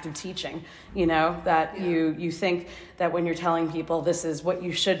the act of teaching, you know, that you think that when you're telling people this is what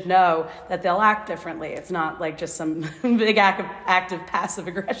you should know, that they'll act differently. It's not like just some big act of passive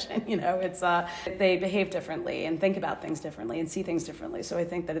aggression, you know, it's they behave differently and think about things differently and see things differently. So I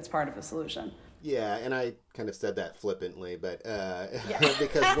think that it's part of the solution. Yeah, and I kind of said that flippantly, but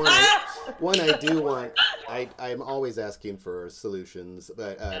because I do want, I'm always asking for solutions,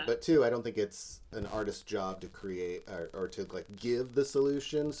 but two, I don't think it's an artist's job to create or to like give the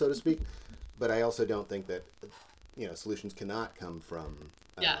solution, so to speak. But I also don't think that, you know, solutions cannot come from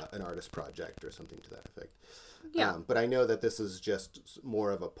an artist project or something to that effect. Yeah. But I know that this is just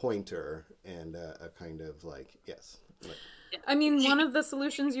more of a pointer and a kind of like, yes. I mean, one of the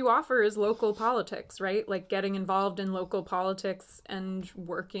solutions you offer is local politics, right? Like getting involved in local politics and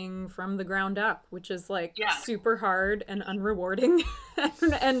working from the ground up, which is like super hard and unrewarding,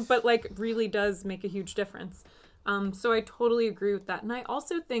 but like really does make a huge difference. So I totally agree with that. And I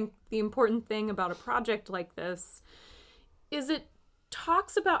also think the important thing about a project like this is it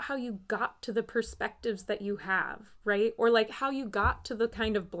talks about how you got to the perspectives that you have, right? Or like how you got to the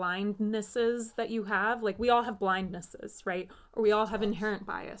kind of blindnesses that you have. Like we all have blindnesses, right? Or we all have inherent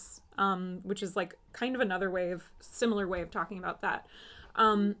bias, which is like kind of similar way of talking about that.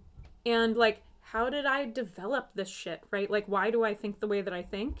 And like, how did I develop this shit, right? Like, why do I think the way that I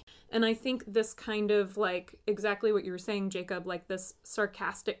think? And I think this kind of like exactly what you were saying, Jacob, like this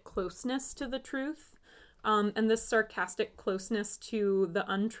sarcastic closeness to the truth. And this sarcastic closeness to the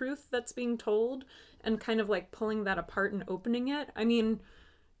untruth that's being told, and kind of like pulling that apart and opening it. I mean,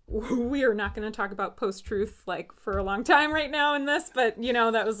 we are not going to talk about post-truth like for a long time right now in this, but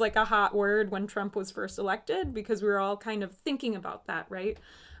that was like a hot word when Trump was first elected, because we were all kind of thinking about that, right?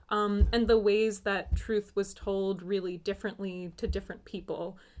 And the ways that truth was told really differently to different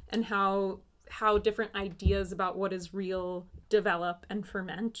people, and how different ideas about what is real develop and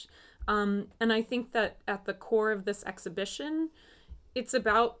ferment. And I think that at the core of this exhibition, it's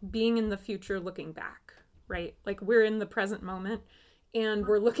about being in the future looking back, right? Like, we're in the present moment, and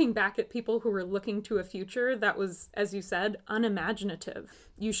we're looking back at people who were looking to a future that was, as you said, unimaginative.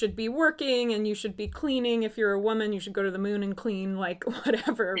 You should be working and you should be cleaning. If you're a woman, you should go to the moon and clean, like,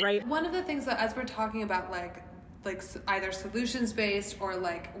 whatever, right? One of the things that, as we're talking about, like either solutions-based or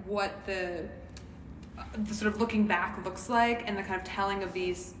like what the sort of looking back looks like, and the kind of telling of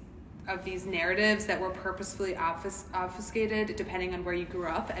these narratives that were purposefully obfuscated depending on where you grew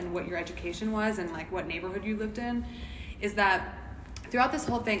up and what your education was and like what neighborhood you lived in, is that throughout this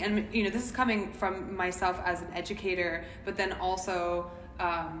whole thing, and this is coming from myself as an educator, but then also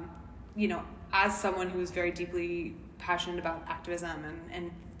as someone who's very deeply passionate about activism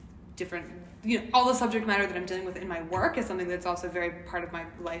and different, all the subject matter that I'm dealing with in my work is something that's also very part of my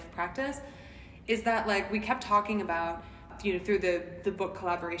life practice, is that like we kept talking about, through the book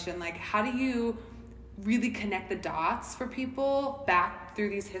collaboration, like how do you really connect the dots for people back through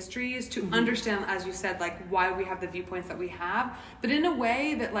these histories to understand, as you said, like why we have the viewpoints that we have, but in a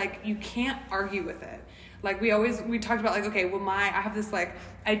way that like you can't argue with it. Like we talked about like, okay, well I have this like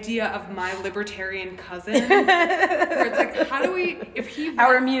idea of my libertarian cousin where it's like, how do we, if he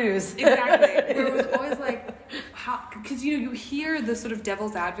our muse. Exactly. Where it was always like, how, because you hear the sort of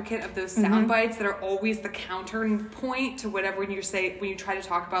devil's advocate of those sound bites that are always the counterpoint to whatever when you try to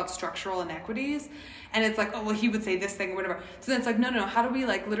talk about structural inequities. And it's like, oh, well, he would say this thing or whatever. So then it's like, no. How do we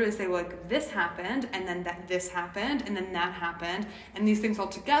like literally say, well, like this happened, and then this happened, and then that happened, and these things all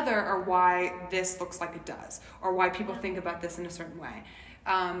together are why this looks like it does, or why people think about this in a certain way.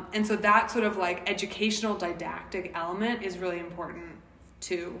 And so that sort of like educational didactic element is really important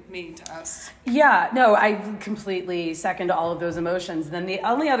to me, to us. Yeah, no, I completely second all of those emotions. Then the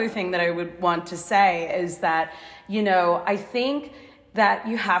only other thing that I would want to say is that, I think that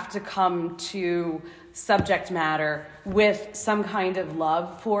you have to come to subject matter with some kind of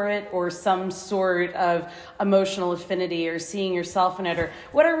love for it, or some sort of emotional affinity, or seeing yourself in it, or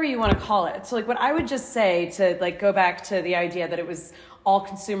whatever you want to call it. So like what I would just say to like go back to the idea that it was all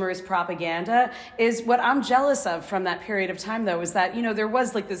consumerist propaganda is what I'm jealous of from that period of time, though, is that, there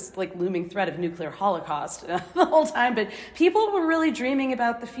was like this like looming threat of nuclear holocaust the whole time, but people were really dreaming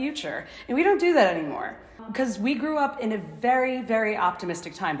about the future, and we don't do that anymore. Because we grew up in a very, very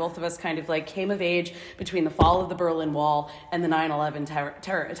optimistic time. Both of us kind of like came of age between the fall of the Berlin Wall and the 9/11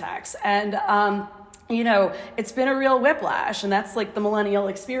 terror attacks. And, it's been a real whiplash, and that's like the millennial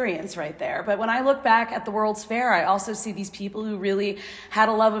experience right there. But when I look back at the World's Fair, I also see these people who really had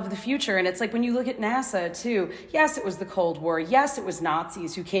a love of the future. And it's like when you look at NASA too, yes, it was the Cold War. Yes, it was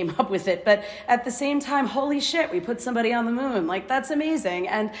Nazis who came up with it. But at the same time, holy shit, we put somebody on the moon. Like, that's amazing.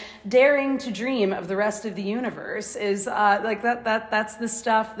 And daring to dream of the rest of the universe is like that's the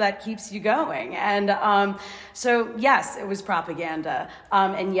stuff that keeps you going. And so, yes, it was propaganda.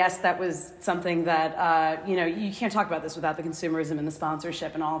 And yes, that was something that, you can't talk about this without the consumerism and the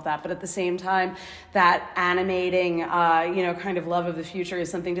sponsorship and all of that. But at the same time, that animating, kind of love of the future is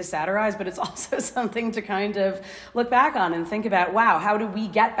something to satirize, but it's also something to kind of look back on and think about, wow, how do we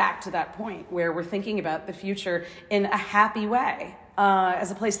get back to that point where we're thinking about the future in a happy way? As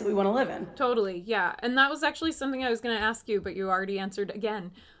a place that we want to live in. Totally, yeah. And that was actually something I was going to ask you, but you already answered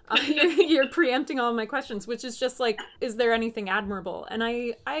again. You're preempting all of my questions, which is just like, is there anything admirable? And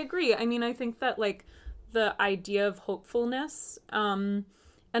I agree. I mean, I think that like the idea of hopefulness, and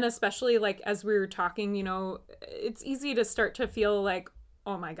especially like as we were talking, it's easy to start to feel like,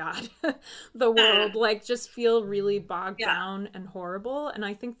 oh my God, the world, like just feel really bogged down and horrible. And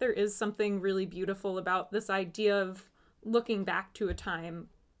I think there is something really beautiful about this idea of looking back to a time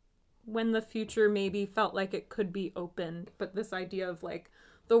when the future maybe felt like it could be open, but this idea of like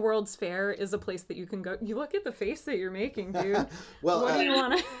the World's Fair is a place that you can go. You look at the face that you're making, dude. Well, what do you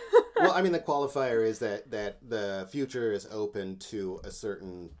want to? Well, I mean, the qualifier is that the future is open to a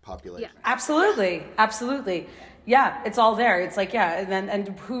certain population. Yeah. Absolutely. Yeah, it's all there. It's like, yeah, and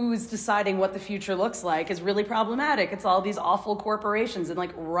who's deciding what the future looks like is really problematic. It's all these awful corporations and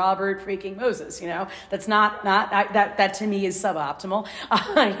like Robert freaking Moses, that's not that to me is suboptimal,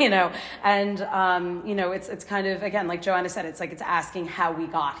 and it's kind of, again, like Joanna said, it's like it's asking how we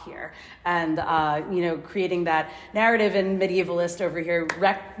got here, and creating that narrative, and medievalist over here,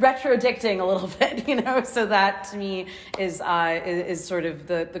 retro contradicting a little bit, so that to me is sort of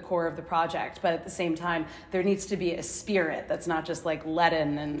the core of the project. But at the same time, there needs to be a spirit that's not just like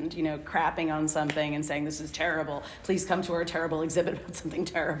Lenin and, crapping on something and saying, this is terrible. Please come to our terrible exhibit about something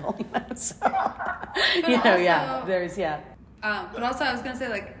terrible. So, But also I was going to say,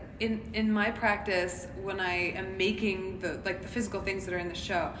 like, in my practice, when I am making the physical things that are in the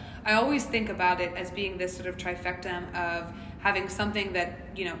show, I always think about it as being this sort of trifecta of having something that,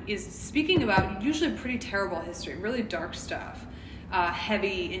 is speaking about usually pretty terrible history, really dark stuff,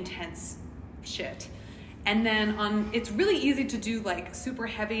 heavy, intense shit. And then it's really easy to do like super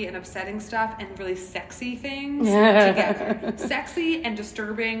heavy and upsetting stuff and really sexy things together. Sexy and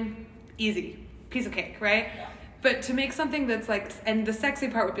disturbing, easy, piece of cake, right? Yeah. But to make something that's like, and the sexy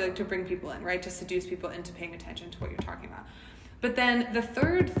part would be like to bring people in, right? To seduce people into paying attention to what you're talking about. But then the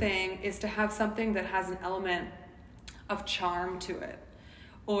third thing is to have something that has an element of charm to it.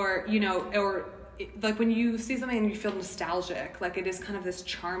 Or, like when you see something and you feel nostalgic, like it is kind of this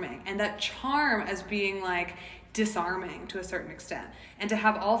charming. And that charm as being like disarming to a certain extent. And to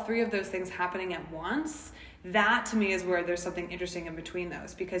have all three of those things happening at once, that to me is where there's something interesting in between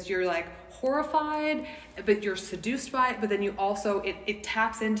those, because you're like horrified, but you're seduced by it, but then you also, it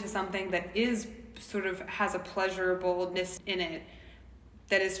taps into something that is sort of has a pleasurableness in it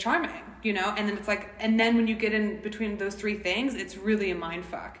that is charming, and then it's like, and then when you get in between those three things, it's really a mind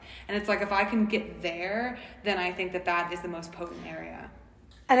fuck. And it's like, if I can get there, then I think that is the most potent area.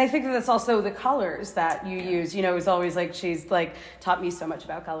 And I think that's also the colors that you use. It's always like she's like taught me so much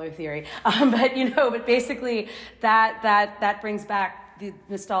about color theory. But basically that brings back the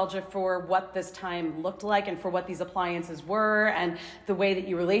nostalgia for what this time looked like and for what these appliances were and the way that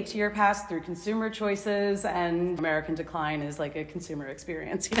you relate to your past through consumer choices. And American Decline is like a consumer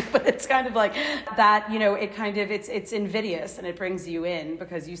experience, but it's kind of like that, it kind of, it's invidious and it brings you in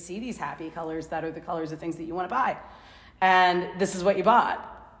because you see these happy colors that are the colors of things that you want to buy. And this is what you bought.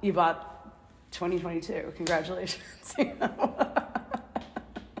 You bought 2022. Congratulations.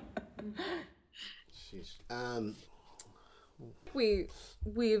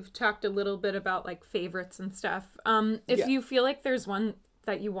 We've talked a little bit about like favorites and stuff. If you feel like there's one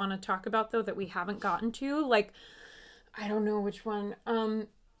that you want to talk about though that we haven't gotten to, like I don't know which one. The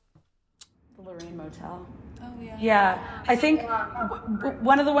Lorraine Motel. Oh, yeah. Yeah. I think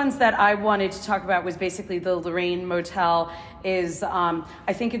one of the ones that I wanted to talk about was basically the Lorraine Motel is, I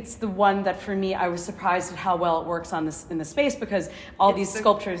think it's the one that for me, I was surprised at how well it works in the space because these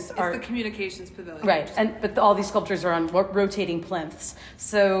sculptures are... It's the communications pavilion. Right. But all these sculptures are on rotating plinths.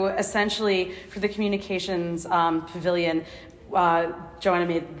 So essentially for the communications pavilion, Joanna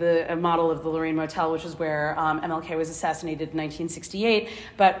made a model of the Lorraine Motel, which is where MLK was assassinated in 1968.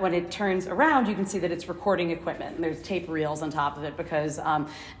 But when it turns around, you can see that it's recording equipment. And there's tape reels on top of it because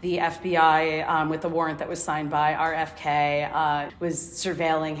the FBI, with the warrant that was signed by RFK, was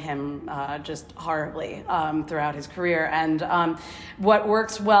surveilling him just horribly throughout his career. And what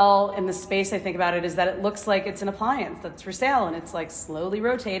works well in the space, I think about it, is that it looks like it's an appliance that's for sale and it's like slowly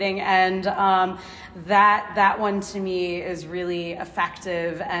rotating. And that one to me is really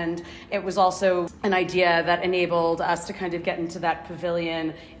effective. And it was also an idea that enabled us to kind of get into that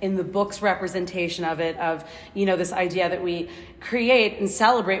pavilion in the book's representation of it, of, this idea that we create and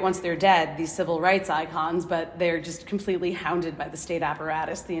celebrate once they're dead, these civil rights icons, but they're just completely hounded by the state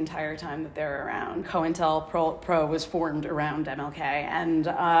apparatus the entire time that they're around. COINTELPRO was formed around MLK. And,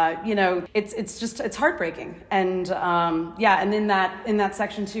 it's heartbreaking. And, and in that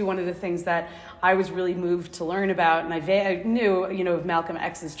section too, one of the things that I was really moved to learn about, and I knew, of Malcolm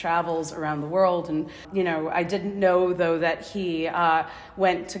X's travels around the world, and, I didn't know, though, that he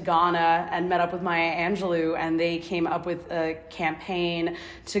went to Ghana and met up with Maya Angelou, and they came up with a campaign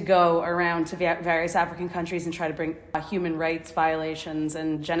to go around to various African countries and try to bring human rights violations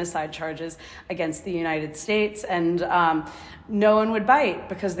and genocide charges against the United States, and no one would bite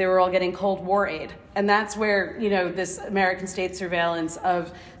because they were all getting Cold War aid. And that's where, this American state surveillance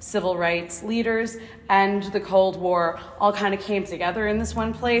of civil rights leaders and the Cold War all kind of came together in this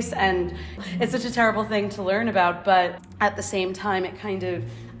one place. And it's such a terrible thing to learn about, but at the same time, it kind of,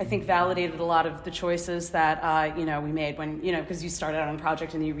 I think, validated a lot of the choices that, we made when, because you start out on a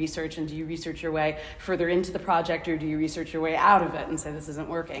project and you research, and do you research your way further into the project or do you research your way out of it and say this isn't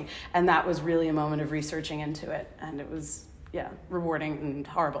working? And that was really a moment of researching into it. And it was... rewarding and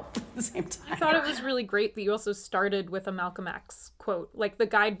horrible at the same time. I thought it was really great that you also started with a Malcolm X quote. Like the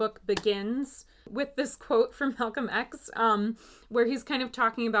guidebook begins with this quote from Malcolm X, where he's kind of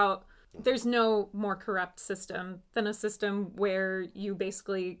talking about there's no more corrupt system than a system where you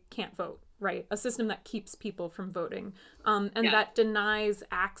basically can't vote. right? A system that keeps people from voting, and that denies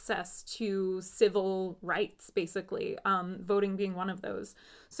access to civil rights, basically, voting being one of those.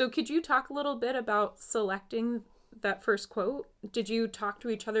 So could you talk a little bit about selecting that first quote? Did you talk to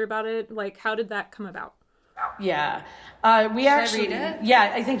each other about it? Like, how did that come about? Yeah. Should I read it?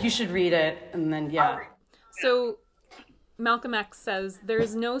 Yeah, I think you should read it, and then, So Malcolm X says, "There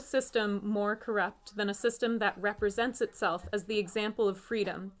is no system more corrupt than a system that represents itself as the example of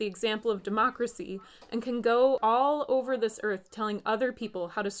freedom, the example of democracy, and can go all over this earth telling other people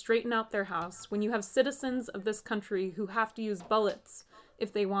how to straighten out their house when you have citizens of this country who have to use bullets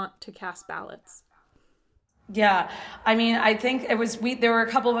if they want to cast ballots." Yeah, I mean, I think there were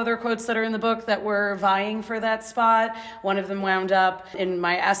a couple of other quotes that are in the book that were vying for that spot. One of them wound up in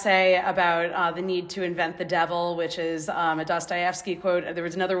my essay about the need to invent the devil, which is a Dostoevsky quote. There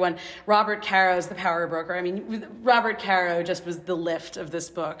was another one, Robert Caro's The Power Broker. I mean, Robert Caro just was the lift of this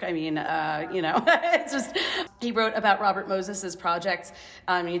book. I mean, it's just, he wrote about Robert Moses's projects.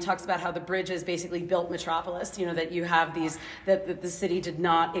 He talks about how the bridges basically built Metropolis, that you have these, that the city did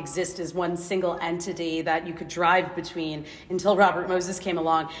not exist as one single entity that you could drive between until Robert Moses came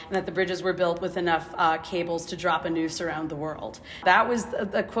along, and that the bridges were built with enough cables to drop a noose around the world. That was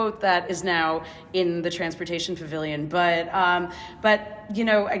a quote that is now in the Transportation Pavilion. But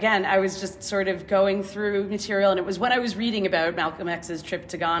again, I was just sort of going through material, and it was when I was reading about Malcolm X's trip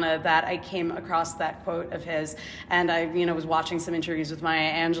to Ghana that I came across that quote of his, and I was watching some interviews with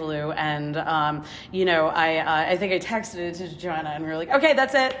Maya Angelou, and I think I texted it to Joanna, and we were like, okay,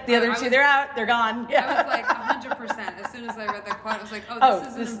 that's it. The other two, they're out, they're gone. Yeah. I was like 100%. As soon as I read that quote, I was like,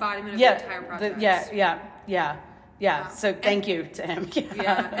 this is an embodiment of the entire project. Yeah. So thank you to him.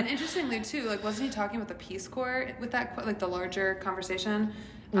 Yeah. And interestingly too, like, wasn't he talking about the Peace Corps with that quote, like the larger conversation?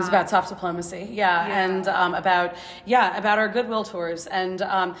 It was about soft diplomacy, and about our Goodwill tours, and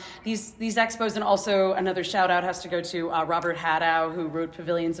these expos, and also another shout out has to go to Robert Hadow, who wrote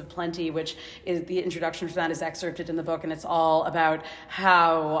Pavilions of Plenty, which is the introduction for that is excerpted in the book, and it's all about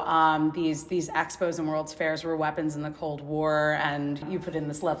how these expos and World's Fairs were weapons in the Cold War, and you put in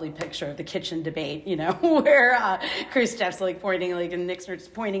this lovely picture of the kitchen debate, where Khrushchev's pointing, and Nixon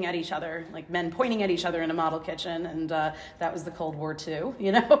pointing at each other, like men pointing at each other in a model kitchen, and that was the Cold War too,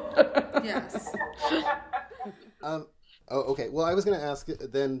 Yes. Okay. Well, I was going to ask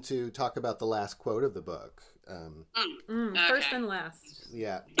then to talk about the last quote of the book. First and last.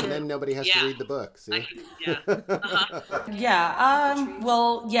 Yeah. And then nobody has to read the book. See? So,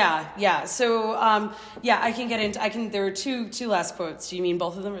 I can get into, there are two last quotes. Do you mean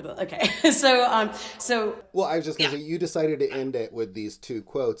both of them? Okay. So. Well, I was just going to say, you decided to end it with these two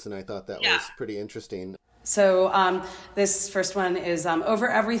quotes, and I thought that was pretty interesting. So this first one is, over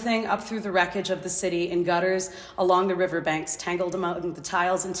everything, up through the wreckage of the city, in gutters, along the riverbanks, tangled among the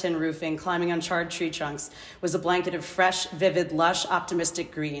tiles and tin roofing, climbing on charred tree trunks, was a blanket of fresh, vivid, lush,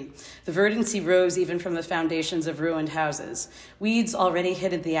 optimistic green. The verdancy rose even from the foundations of ruined houses. Weeds already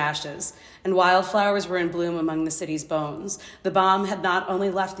hid in the ashes, and wildflowers were in bloom among the city's bones. The bomb had not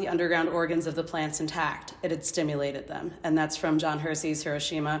only left the underground organs of the plants intact, it had stimulated them. And that's from John Hersey's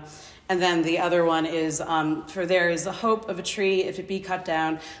Hiroshima. And then the other one is, for there is the hope of a tree, if it be cut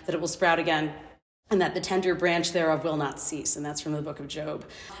down, that it will sprout again, and that the tender branch thereof will not cease. And that's from the book of Job.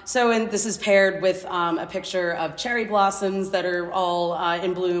 So, and this is paired with a picture of cherry blossoms that are all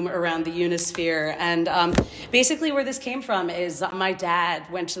in bloom around the Unisphere. And basically where this came from is my dad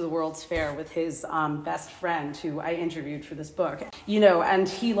went to the World's Fair with his best friend, who I interviewed for this book. And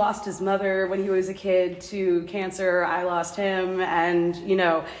he lost his mother when he was a kid to cancer. I lost him, and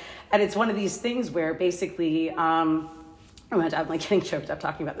it's one of these things where basically, I'm getting choked up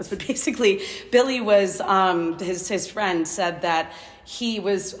talking about this, but basically Billy was, his friend said that he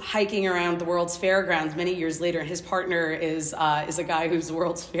was hiking around the World's Fairgrounds many years later, and his partner is a guy who's a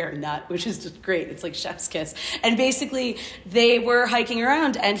World's Fair nut, which is just great. It's like chef's kiss. And basically, they were hiking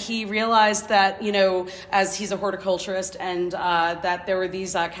around, and he realized that, as he's a horticulturist, and that there were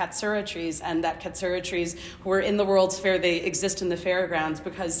these katsura trees, and that katsura trees were in the World's Fair. They exist in the fairgrounds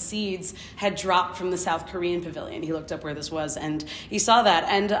because seeds had dropped from the South Korean pavilion. He looked up where this was, and he saw that.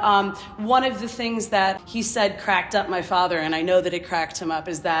 And one of the things that he said cracked up my father, and I know that it cracked him up,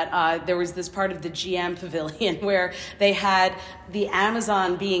 is that there was this part of the GM pavilion where they had the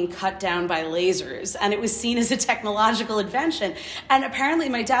Amazon being cut down by lasers, and it was seen as a technological invention. And apparently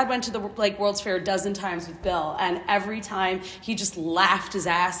my dad went to the World's Fair a dozen times with Bill, and every time he just laughed his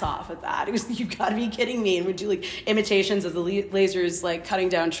ass off at that. It was, you've got to be kidding me, and would do imitations of the lasers cutting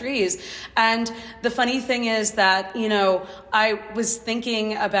down trees. And the funny thing is that, I was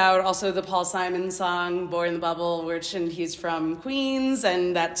thinking about also the Paul Simon song, Boy in the Bubble, and he's from Queen. teens,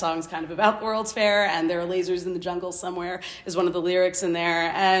 and that song's kind of about the World's Fair, and there are lasers in the jungle somewhere is one of the lyrics in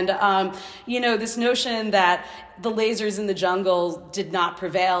there. And, this notion that the lasers in the jungle did not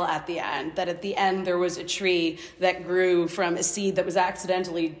prevail at the end, that at the end there was a tree that grew from a seed that was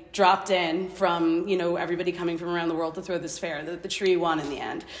accidentally dropped in from, everybody coming from around the world to throw this fair, that the tree won in the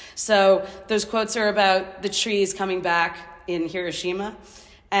end. So those quotes are about the trees coming back in Hiroshima.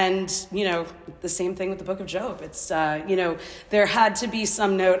 And, the same thing with the Book of Job. It's, there had to be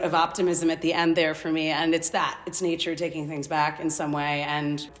some note of optimism at the end there for me. And it's nature taking things back in some way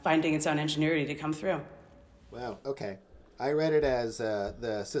and finding its own ingenuity to come through. Wow. Okay. I read it as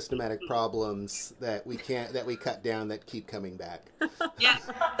the systematic problems that we cut down that keep coming back. Yeah,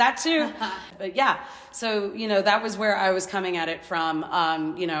 that too. But yeah, so that was where I was coming at it from.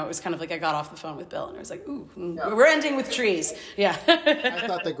 It was kind of like I got off the phone with Bill and I was like, "Ooh, we're ending with trees." Yeah. I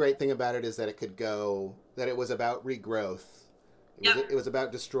thought the great thing about it is that it was about regrowth. It was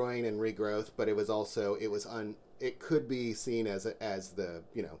about destroying and regrowth, but it was also it could be seen as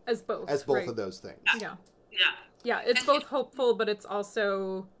both of those things. Yeah. Yeah. Yeah, it's both hopeful, but it's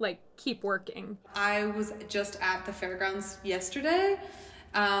also like keep working. I was just at the fairgrounds yesterday,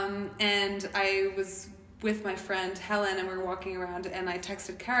 and I was with my friend Helen, and we were walking around, and I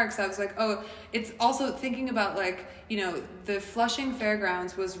texted Kara because I was like, oh, it's also thinking about the Flushing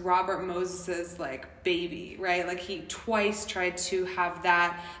Fairgrounds was Robert Moses's baby, right? He twice tried to have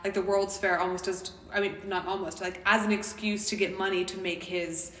that, the World's Fair as an excuse to get money to make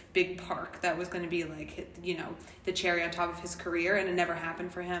his big park that was going to be the cherry on top of his career, and it never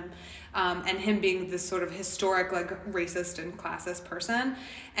happened for him. And him being this sort of historic, racist and classist person.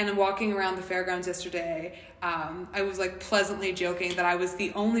 And walking around the fairgrounds yesterday, I was pleasantly joking that I was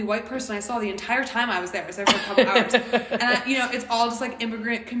the only white person I saw the entire time I was there. I was there for a couple hours. And it's all just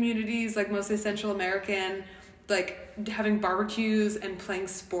immigrant communities, mostly Central American, having barbecues and playing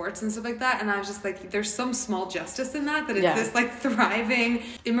sports and stuff like that. And I was just there's some small justice in that it's this thriving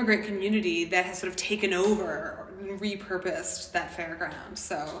immigrant community that has sort of taken over and repurposed that fairground.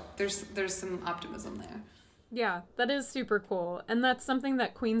 So there's some optimism there. Yeah, that is super cool. And that's something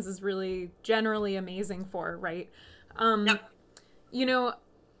that Queens is really generally amazing for, right? Yep.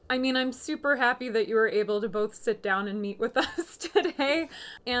 I'm super happy that you were able to both sit down and meet with us today.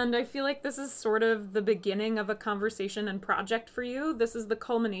 And I feel like this is sort of the beginning of a conversation and project for you. This is the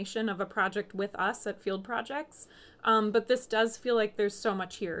culmination of a project with us at Field Projects. But this does feel like there's so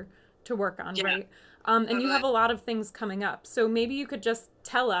much here to work on, right? And you have a lot of things coming up. So maybe you could just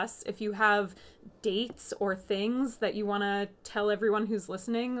tell us if you have dates or things that you want to tell everyone who's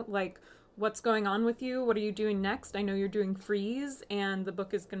listening, what's going on with you? What are you doing next? I know you're doing Freeze, and the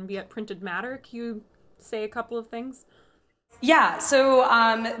book is going to be at Printed Matter. Can you say a couple of things? Yeah, so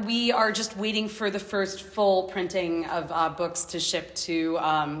we are just waiting for the first full printing of books to ship to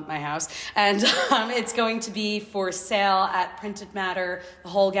my house. And it's going to be for sale at Printed Matter, the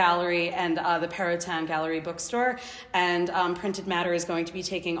whole gallery, and the Perotown Gallery bookstore. And Printed Matter is going to be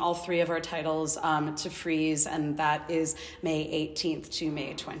taking all three of our titles to Freeze, and that is May 18th to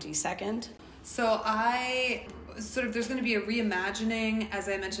May 22nd. So there's going to be a reimagining, as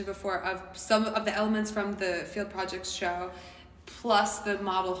I mentioned before, of some of the elements from the Field Projects show, plus the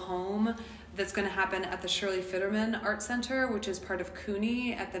model home that's going to happen at the Shirley Fitterman Art Center, which is part of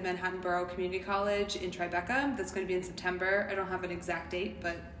CUNY at the Manhattan Borough Community College in Tribeca. That's going to be in September. I don't have an exact date,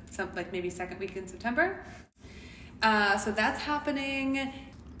 but maybe second week in September. So that's happening.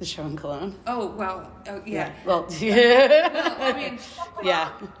 The show in Cologne. Oh, well, yeah. Well, yeah.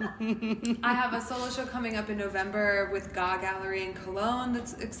 I have a solo show coming up in November with GA Gallery in Cologne.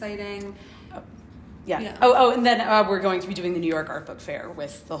 That's exciting. Yeah. Oh, and then we're going to be doing the New York Art Book Fair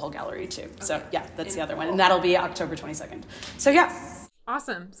with the whole gallery too. Okay. So yeah, that's the other one. And that'll be October 22nd. So yeah.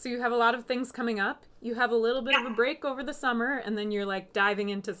 Awesome. So you have a lot of things coming up. You have a little bit of a break over the summer, and then you're diving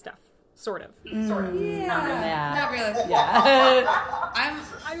into stuff. Sort of. Yeah. Not really. Yeah.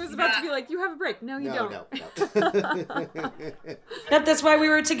 I was about to be you have a break. No, you don't. No. That's why we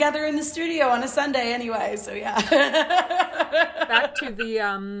were together in the studio on a Sunday anyway, so yeah. Back to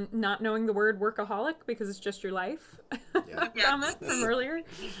the not knowing the word workaholic because it's just your life comment from earlier.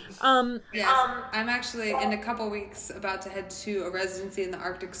 Yes. I'm actually in a couple weeks about to head to a residency in the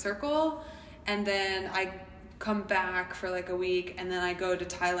Arctic Circle, and then I come back for a week, and then I go to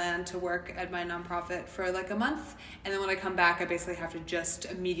Thailand to work at my nonprofit for a month, and then when I come back I basically have to just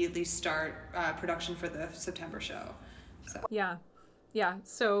immediately start production for the September show. So yeah, Yeah,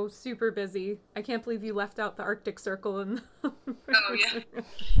 so super busy. I can't believe you left out the Arctic Circle. And oh, yeah.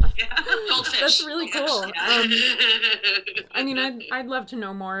 Goldfish. That's really cool. Yeah. I mean, I'd love to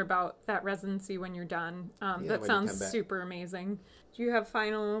know more about that residency when you're done. That sounds super amazing. Do you have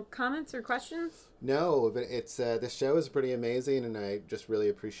final comments or questions? No, but it's this show is pretty amazing, and I just really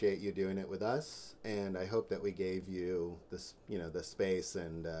appreciate you doing it with us. And I hope that we gave you this, the space,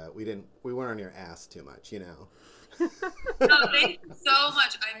 and we weren't on your ass too much, No, thank you so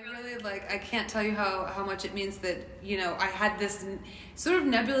much. I really I can't tell you how much it means that, I had this sort of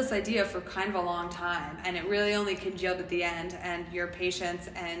nebulous idea for kind of a long time, and it really only congealed at the end, and your patience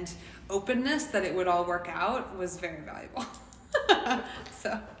and openness that it would all work out was very valuable.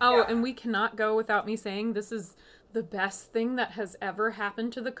 And we cannot go without me saying this is the best thing that has ever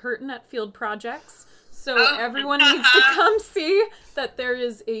happened to the curtain at Field Projects. So everyone needs to come see that there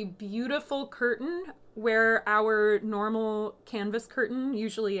is a beautiful curtain where our normal canvas curtain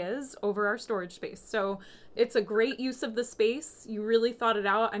usually is over our storage space. So it's a great use of the space. You really thought it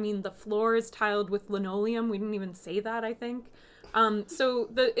out. I mean, the floor is tiled with linoleum. We didn't even say that, I think. So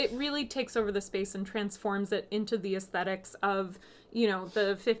it really takes over the space and transforms it into the aesthetics of,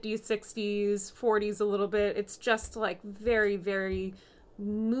 the 50s, 60s, 40s a little bit. It's just very, very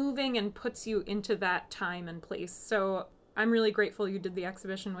moving and puts you into that time and place. So I'm really grateful you did the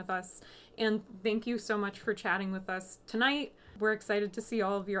exhibition with us. And thank you so much for chatting with us tonight. We're excited to see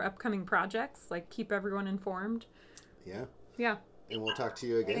all of your upcoming projects. Keep everyone informed. Yeah. Yeah. And we'll talk to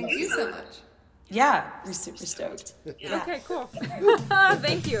you again. Thank you so much. Yeah, we're super stoked. Yeah. Okay, cool.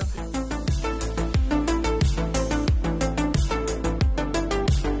 Thank you.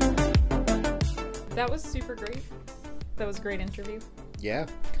 That was super great. That was a great interview. Yeah.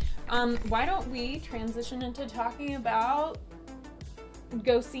 Why don't we transition into talking about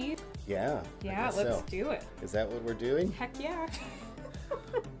Go See? Yeah. Yeah, let's do it. Is that what we're doing? Heck yeah.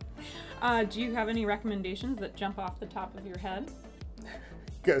 Do you have any recommendations that jump off the top of your head?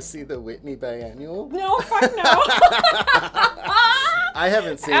 Go see the Whitney Biennial? No, fuck no. I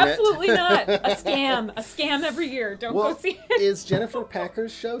haven't seen Absolutely it. not. A scam every year. Don't go see it. Is Jennifer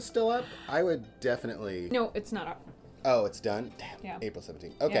Packer's show still up? I would definitely... No, it's not up. Oh, it's done? Damn, Yeah. April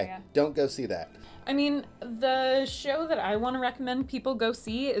 17th. Okay, Yeah. Don't go see that. I mean, the show that I want to recommend people go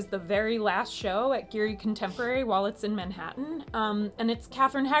see is the very last show at Geary Contemporary while it's in Manhattan. And it's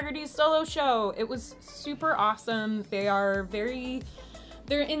Catherine Haggerty's solo show. It was super awesome.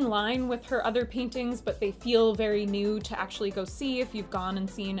 They're in line with her other paintings, but they feel very new to actually go see if you've gone and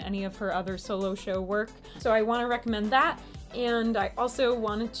seen any of her other solo show work. So I want to recommend that. And I also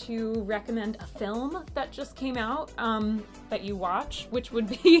wanted to recommend a film that just came out that you watch, which would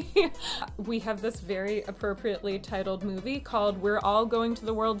be, we have this very appropriately titled movie called We're All Going to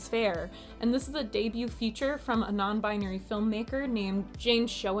the World's Fair. And this is a debut feature from a non-binary filmmaker named Jane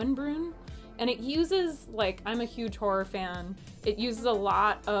Schoenbrunn. And it uses, I'm a huge horror fan, it uses a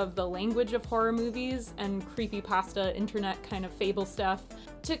lot of the language of horror movies and creepypasta, internet kind of fable stuff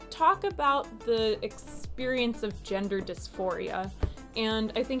to talk about the experience of gender dysphoria.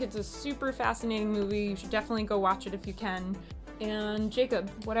 And I think it's a super fascinating movie. You should definitely go watch it if you can. And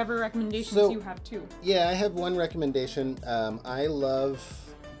Jacob, whatever recommendations you have too. Yeah, I have one recommendation. I love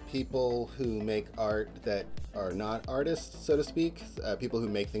people who make art that are not artists, so to speak. People who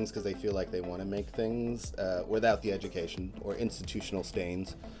make things because they feel like they want to make things without the education or institutional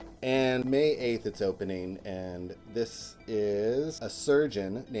stains. And May 8th it's opening, and this is a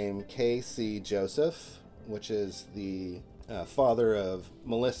surgeon named K.C. Joseph, which is the father of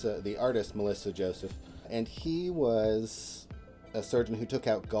the artist Melissa Joseph. And he was a surgeon who took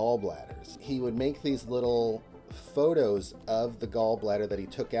out gallbladders. He would make these little photos of the gallbladder that he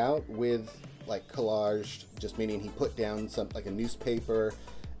took out with collage, just meaning he put down a newspaper,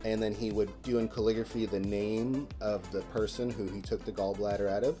 and then he would do in calligraphy the name of the person who he took the gallbladder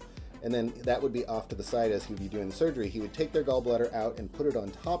out of, and then that would be off to the side as he would be doing the surgery. He would take their gallbladder out and put it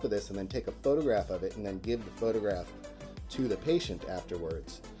on top of this and then take a photograph of it and then give the photograph to the patient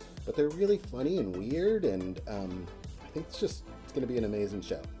afterwards. But they're really funny and weird, and I think it's going to be an amazing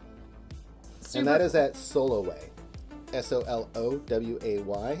show. Super. And that is at Soloway,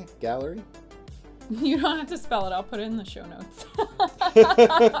 Soloway Gallery. You don't have to spell it. I'll put it in the show notes.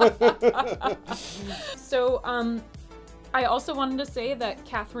 So, I also wanted to say that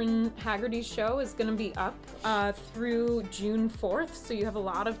Catherine Haggerty's show is going to be up through June 4th, so you have a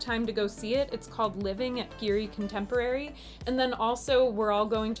lot of time to go see it. It's called Living at Geary Contemporary. And then also, We're All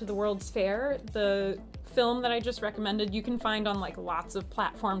Going to the World's Fair. The film that I just recommended, you can find on like lots of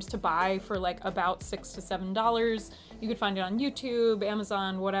platforms to buy for like about $6 to $7. You could find it on YouTube,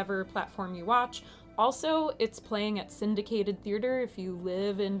 Amazon, whatever platform you watch. Also, it's playing at Syndicated Theater if you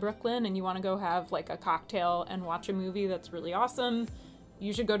live in Brooklyn and you want to go have like a cocktail and watch a movie that's really awesome.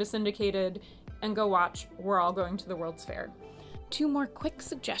 You should go to Syndicated and go watch We're All Going to the World's Fair. 2 more quick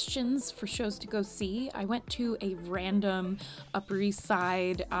suggestions for shows to go see. I went to a random Upper East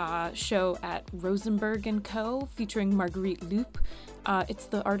Side show at Rosenberg & Co. featuring Marguerite Loop. It's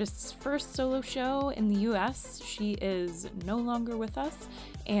the artist's first solo show in the US. She is no longer with us,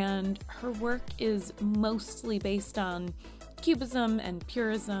 and her work is mostly based on Cubism and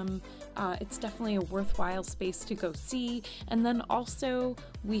Purism. It's definitely a worthwhile space to go see. And then also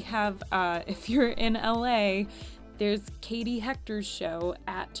we have, if you're in LA, there's Katie Hector's show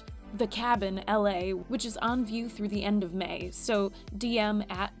at The Cabin LA, which is on view through the end of May. So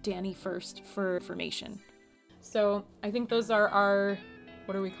DM at Danny First for information. So I think those are our,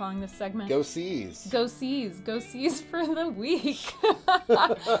 what are we calling this segment? Go Seas. Go Seas. Go Seas for the week.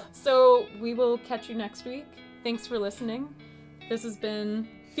 So we will catch you next week. Thanks for listening. This has been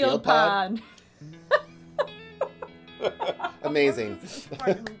Field Pod. Amazing.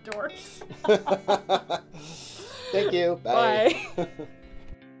 Fucking dorks. Thank you. Bye. Bye.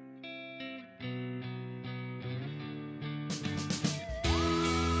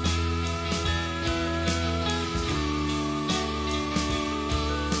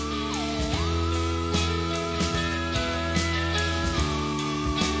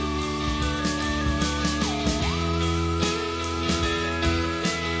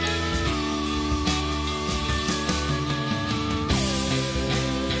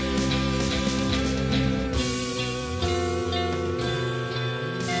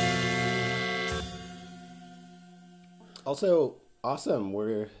 Also, awesome.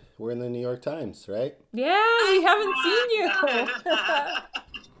 We're in the New York Times, right? Yeah, we haven't seen you.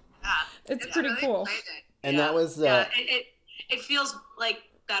 It's pretty really cool. exciting. And that was it feels like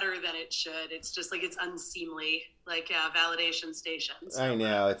better than it should. It's just like it's unseemly, like validation stations. I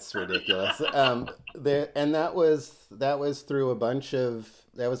know, it's ridiculous. And that was through a bunch of,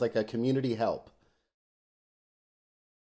 that was like a community help.